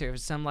it was Easter. It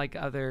was some like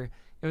other.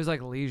 It was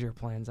like leisure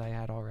plans I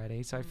had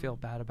already, so I feel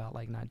bad about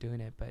like not doing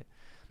it. But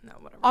No,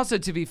 whatever. also,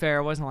 to be fair,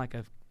 it wasn't like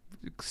a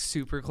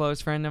super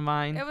close friend of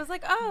mine. It was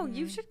like, oh,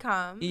 you should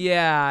come.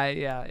 Yeah,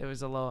 it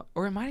was a little,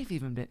 or it might have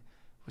even been.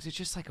 Was it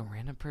just like a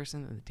random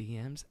person in the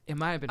DMs? It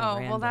might have been. Oh, a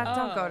random. well,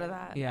 don't go to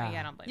that. Yeah.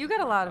 I don't blame You you get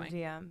a for lot of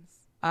going. DMs.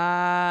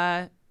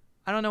 I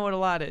don't know what a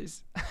lot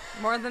is.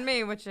 More than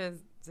me, which is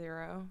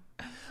 0.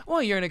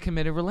 Well, you're in a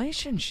committed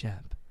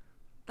relationship.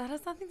 That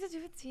has nothing to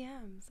do with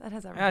DMs. That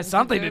has It everything has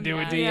something to do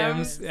with with DMs.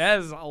 DMs. It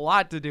has a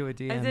lot to do with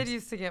DMs. I did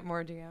used to get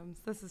more DMs.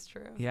 This is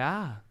true.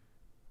 Yeah.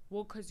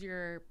 Well, because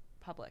you're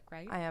public,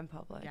 right? I am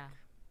public. Yeah.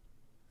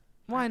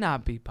 Why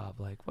not be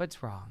public?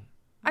 What's wrong?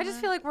 I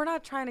just feel like we're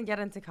not trying to get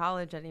into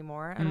college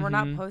anymore, and we're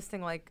not Mhm.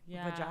 posting like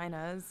Yeah.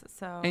 vaginas.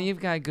 So And you've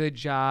got good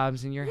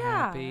jobs, and you're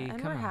yeah, happy. and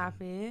Come we're on.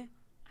 happy.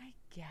 I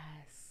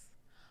guess.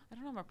 I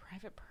don't know. I'm a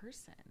private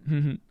person.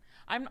 Mhm.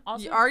 I'm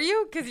also. Are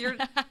you? Because you're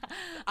I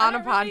on a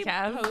don't really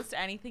podcast. Post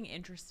anything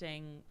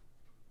interesting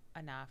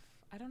enough.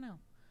 I don't know.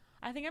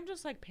 I think I'm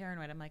just like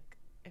paranoid. I'm like,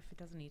 if it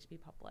doesn't need to be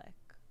public,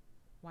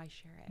 why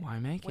share it? Why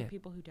make with it?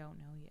 people who don't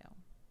know you?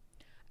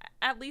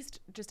 At least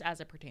just as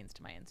it pertains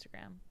to my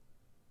Instagram.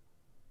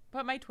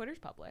 But my Twitter's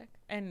public,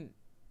 and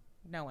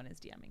no one is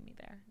DMing me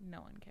there.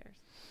 No one cares.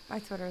 My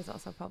Twitter is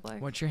also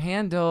public. What's your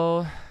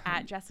handle?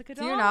 At Jessica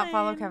Do you not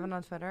follow Dolan. Kevin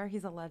on Twitter?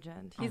 He's a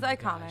legend. Oh He's my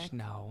iconic. gosh,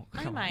 no. I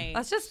Come on. might.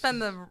 Let's just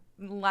spend the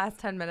last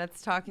 10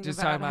 minutes talking Just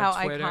about talking how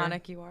about Twitter?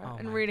 iconic you are Oh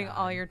and my reading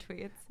all God. your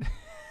tweets.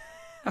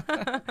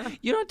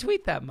 You don't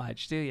tweet that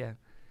much, do you?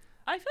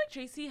 I feel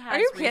like JC has. Are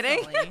you kidding?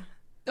 recently.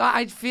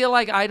 I feel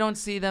like I don't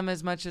see them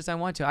as much as I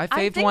want to. I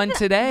faved think one that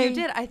today. You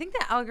did. I think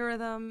the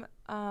algorithm.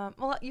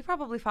 Well, you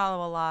probably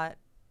follow a lot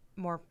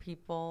more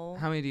people.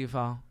 How many do you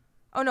follow?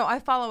 Oh no, I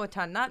follow a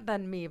ton. Not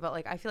than me, but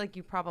like I feel like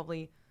you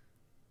probably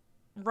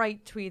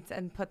write tweets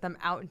and put them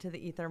out into the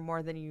ether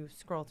more than you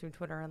scroll through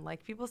Twitter and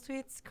like people's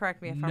tweets.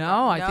 Correct me if I'm No,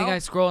 wrong. I think I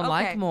scroll and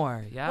like Okay.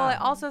 more. Yeah. Well, I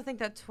also think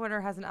that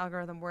Twitter has an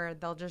algorithm where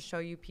they'll just show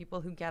you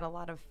people who get a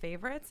lot of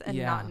favorites and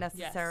Yeah. not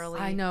necessarily.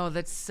 I know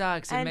that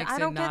sucks. It And makes I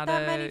don't it get not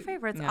that a, many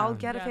favorites. yeah. I'll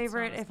get a Yeah, it's not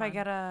favorite as if I fun.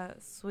 get a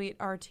sweet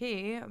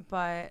RT,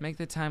 but Make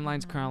the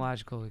timelines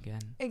chronological again.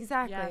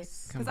 exactly.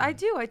 Yes. Because Come I on.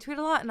 do. I tweet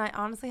a lot, and I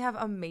honestly have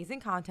amazing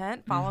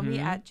content. Follow me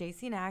Mhm. at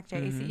JCNac,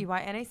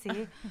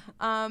 JACEYNAC.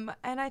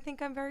 And I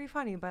think I'm very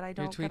funny, but I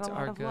Your don't get tweets a lot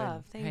are of good.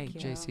 love. Thank hey, you.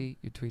 JC,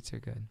 your tweets are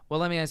good. Well,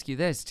 let me ask you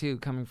this too,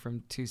 coming from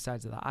two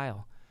sides of the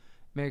aisle.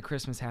 Merry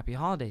Christmas, Happy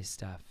Holidays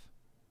stuff.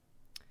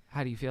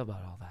 How do you feel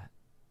about all that?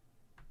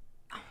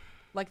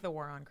 Like the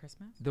war on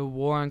Christmas. The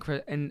war on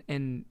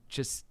and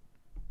just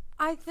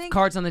I think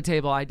cards on the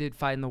table. I did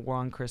fight in the war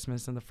on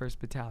Christmas in the 1st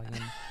Battalion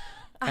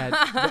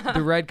at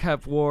the Red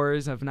Cup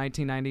Wars of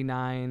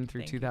 1999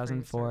 through Thank you for your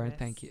 2004. service.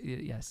 Thank you.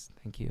 Yes,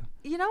 thank you.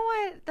 you know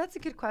what? That's a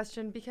good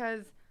question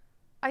because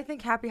I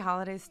think Happy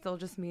Holidays still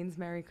just means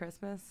Merry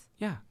Christmas.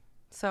 Yeah,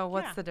 So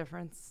what's Yeah. the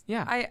difference?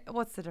 yeah.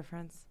 What's the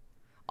difference?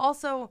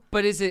 Also,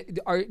 But does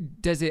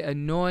it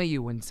annoy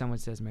you when someone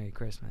says Merry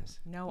Christmas?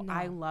 No, No.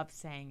 I love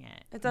saying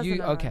it. it doesn't. You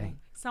annoy okay? me.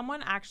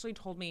 Someone actually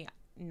told me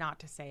not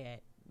to say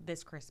it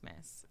this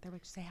Christmas. They're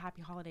like, say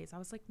Happy Holidays. I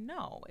was like,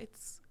 no,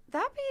 it's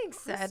That being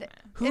said,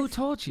 Christmas. Who If-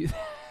 told you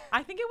that?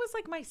 I think it was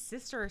like my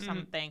sister or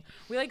something.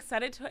 We like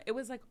said it to. It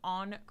was like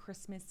on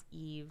Christmas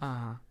Eve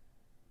Uh-huh.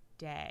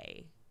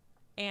 day,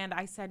 and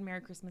I said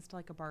Merry Christmas to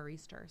like a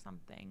barista or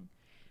something.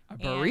 A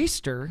And-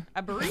 barista?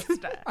 A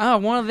barista. Oh,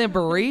 one of them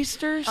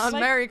baristas? on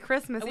Like, Merry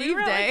Christmas we Eve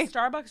were Day. at like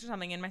Starbucks or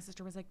something, and my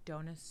sister was like,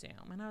 "Don't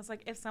assume." And I was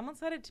like, "If someone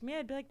said it to me,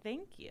 I'd be like,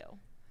 thank you."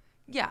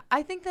 Yeah,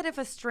 I think that if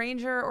a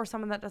stranger or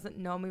someone that doesn't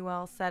know me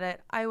well said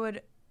it, I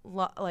would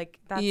like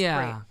that's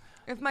Yeah. great.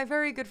 If my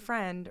very good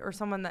friend or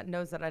someone that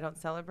knows that I don't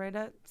celebrate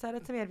it said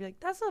it to me, I'd be like,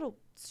 that's a little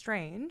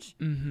strange.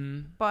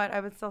 Mm-hmm. But I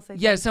would still say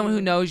Yeah, thank someone who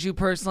you. knows you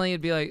personally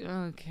would be like,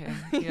 okay.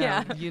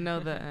 Yeah. You know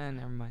the,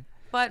 never mind.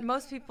 But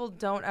most people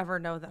don't ever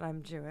know that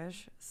I'm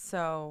Jewish.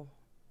 So,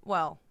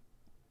 well,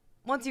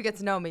 once you get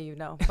to know me, you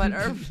know. But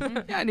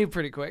Yeah, I knew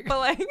pretty quick. but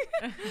like,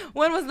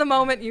 when was the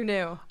moment you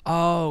knew?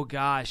 Oh,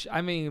 gosh.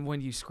 I mean,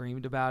 when you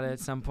screamed about it at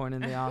some point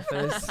in the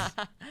office.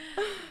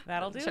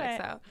 That'll do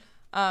Checks it. out.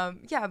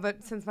 Yeah,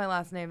 but since my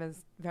last name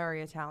is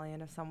very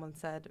Italian, if someone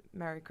said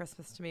Merry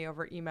Christmas to me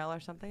over email or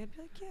something, I'd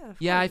be like, yeah. of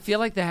Yeah, I course. feel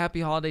like the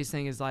Happy Holidays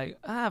thing is like,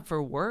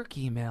 for work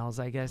emails,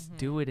 I guess,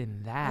 do it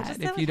in I that. just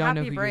say, If like, you don't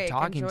know happy who break. you're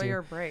talking Enjoy to.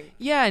 your break.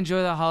 Yeah,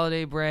 enjoy the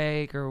holiday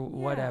break or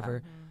whatever.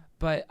 Mm-hmm.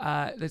 But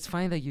it's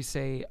funny that you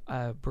say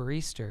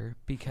barista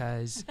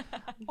because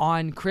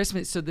on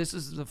Christmas, so this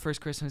was the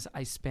first Christmas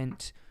I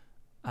spent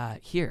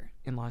here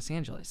in Los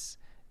Angeles.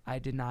 I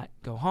did not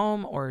go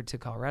home or to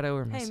Colorado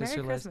where my Hey, sister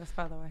Merry lives. Christmas,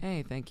 by the way.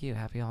 Hey, thank you.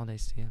 Happy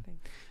holidays to you.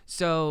 Thanks.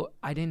 So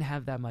I didn't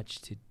have that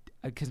much to,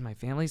 because my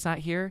family's not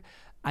here.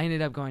 I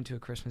ended up going to a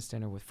Christmas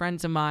dinner with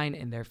friends of mine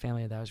and their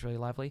family. That was really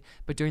lovely.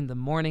 But during the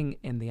morning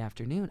and the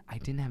afternoon, I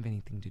didn't have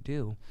anything to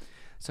do.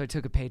 So I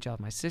took a page out of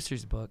my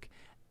sister's book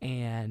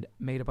and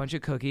made a bunch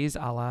of cookies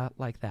a la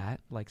like that,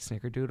 like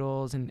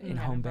snickerdoodles and Kevin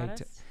home brought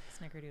baked, us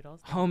Snickerdoodles.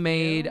 Thank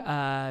homemade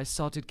you.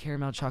 salted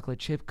caramel chocolate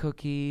chip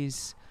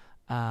cookies.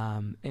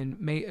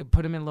 and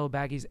put them in little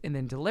baggies and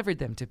then delivered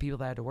them to people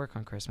that had to work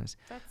on Christmas.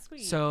 That's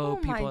sweet. So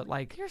Oh my- people at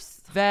like You're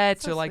so,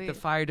 vets so or like the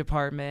sweet. fire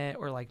department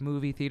or like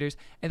movie theaters.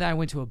 And then I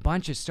went to a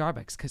bunch of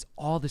Starbucks because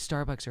all the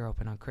Starbucks are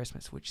open on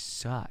Christmas, which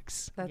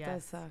sucks. That Yes.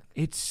 does suck.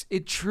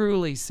 It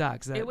truly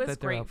sucks that, it was that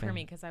they're great open. for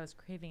me because I was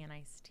craving an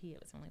iced tea. It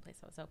was the only place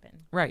that was open.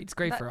 Right, it's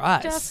great That for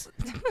us, just-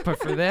 but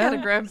for Get a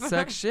them, grip.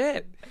 sucks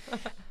shit.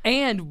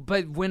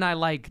 But when I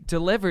like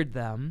delivered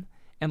them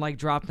and like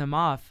dropped them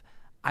off,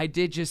 I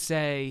did just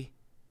say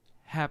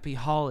Happy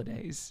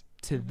Holidays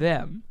to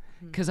them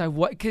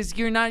because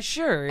you're not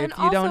sure And if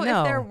you also, don't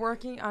know. if they're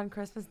working on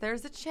Christmas,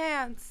 there's a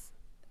chance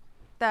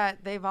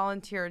that they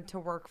volunteered to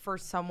work for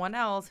someone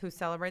else who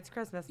celebrates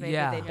Christmas. Maybe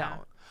Yeah. they Yeah.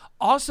 don't.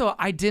 Also,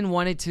 I didn't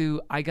want it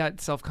to. I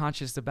got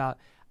self-conscious about.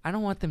 I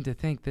don't want them to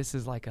think this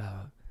is like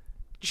a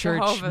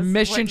church Jehovah's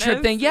mission trip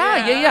Witness? thing.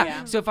 Yeah.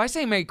 Yeah. So if I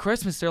say Merry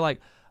Christmas, they're like,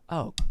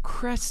 "Oh,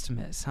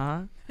 Christmas,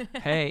 huh?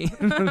 Hey,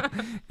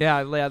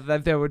 yeah."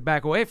 They would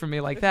back away from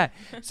me like that.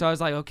 So I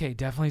was like, "Okay,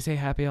 definitely say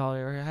Happy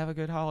Holiday or have a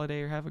good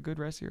holiday or have a good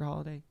rest of your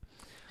holiday."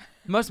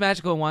 The most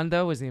magical one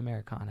though was the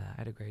Americana.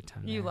 I had a great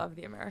time. You there. love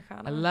the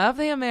Americana. I love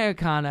the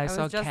Americana. I was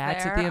saw just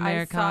Cats there. at the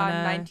Americana.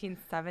 I saw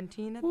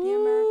 1917 at the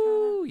Americana.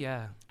 Ooh,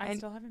 yeah. I And-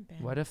 still haven't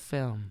been. What a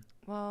film.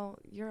 Well,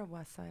 you're a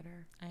West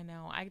Sider. I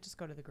know. I just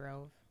go to the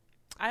Grove.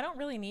 I don't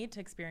really need to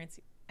experience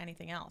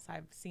anything else.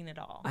 I've seen it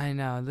all. I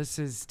know. This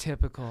is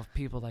typical of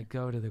people that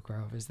go to the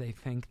Grove is they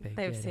think They've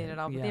get seen it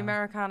all. But Yeah. the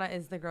Americana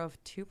is the Grove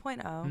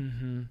 2.0.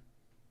 Mm-hmm.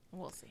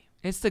 We'll see.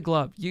 It's the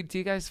Globe. Do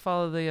you guys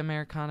follow the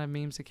Americana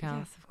memes account?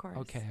 Yes, of course.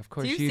 Okay, of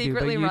course Do you you do.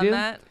 secretly But you run do?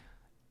 that?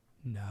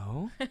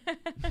 No,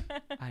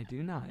 I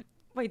do not.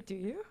 Wait, do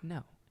you?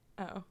 No,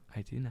 Oh.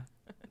 I do not.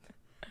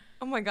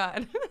 Oh my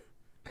God.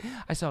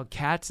 I saw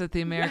Cats at the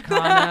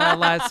Americana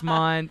last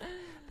month.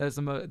 That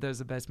was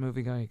the best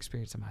movie going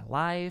experience of my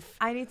life.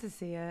 I need to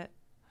see it.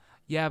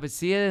 Yeah, but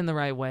see it in the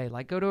right way.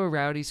 Like go to a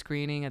rowdy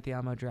screening at the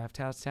Alamo Draft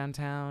House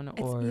downtown,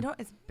 It's, or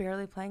it's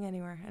barely playing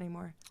anywhere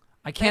anymore.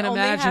 I can't only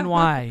imagine have-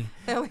 why.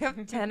 They only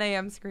have 10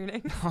 a.m.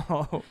 screenings.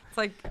 Oh, It's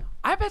like,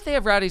 I bet they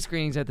have rowdy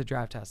screenings at the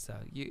Draft House though.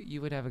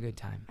 You would have a good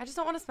time. I just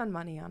don't want to spend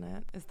money on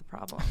it, is the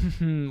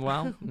problem.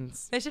 Well,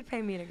 it's- They should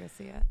pay me to go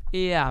see it.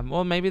 yeah.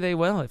 Well, maybe they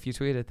will if you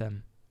tweet at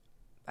them.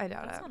 I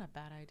doubt That's it. not a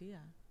bad idea.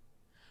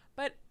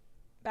 But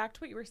back to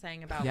what you were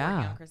saying about Yeah.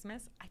 working on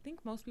Christmas. I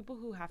think most people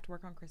who have to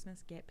work on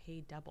Christmas get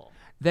paid double.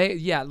 Like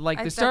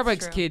the That's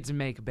Starbucks true. kids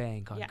make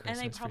bank on Yeah, Christmas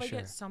and they probably for sure.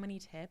 get so many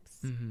tips.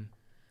 Hmm.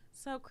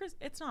 So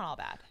it's not all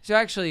bad. So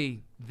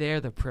actually, they're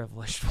the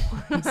privileged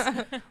ones.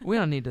 We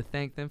don't need to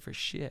thank them for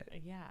shit.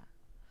 Yeah.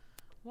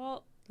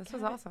 Well, This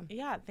was Kevin- awesome.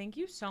 Yeah, thank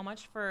you so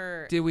much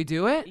for. Did we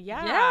do it?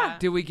 Yeah. Yeah.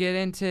 Did we get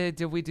into?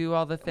 Did we do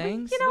all the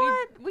things? You know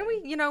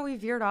what? We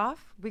veered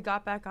off. We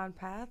got back on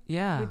path.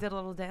 Yeah. We did a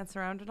little dance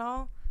around it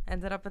all.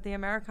 Ended up at the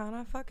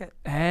Americana. Fuck it.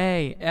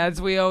 Hey,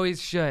 as we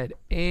always should,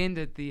 end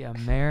at the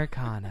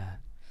Americana.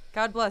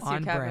 God bless you,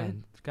 On Kevin.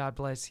 brand. God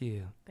bless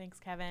you. Thanks,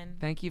 Kevin.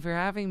 Thank you for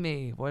having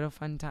me. What a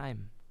fun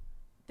time.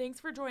 Thanks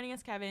for joining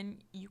us, Kevin.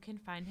 You can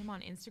find him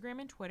on Instagram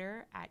and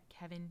Twitter at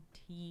Kevin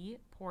T.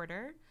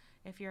 Porter.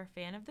 If you're a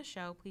fan of the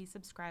show, please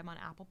subscribe on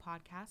Apple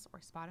Podcasts or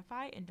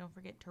Spotify, and don't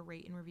forget to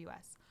rate and review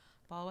us.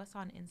 Follow us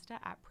on Insta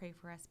at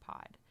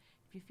PrayForUsPod.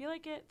 If you feel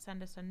like it,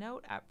 send us a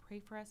note at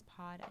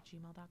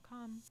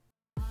prayforuspod@gmail.com.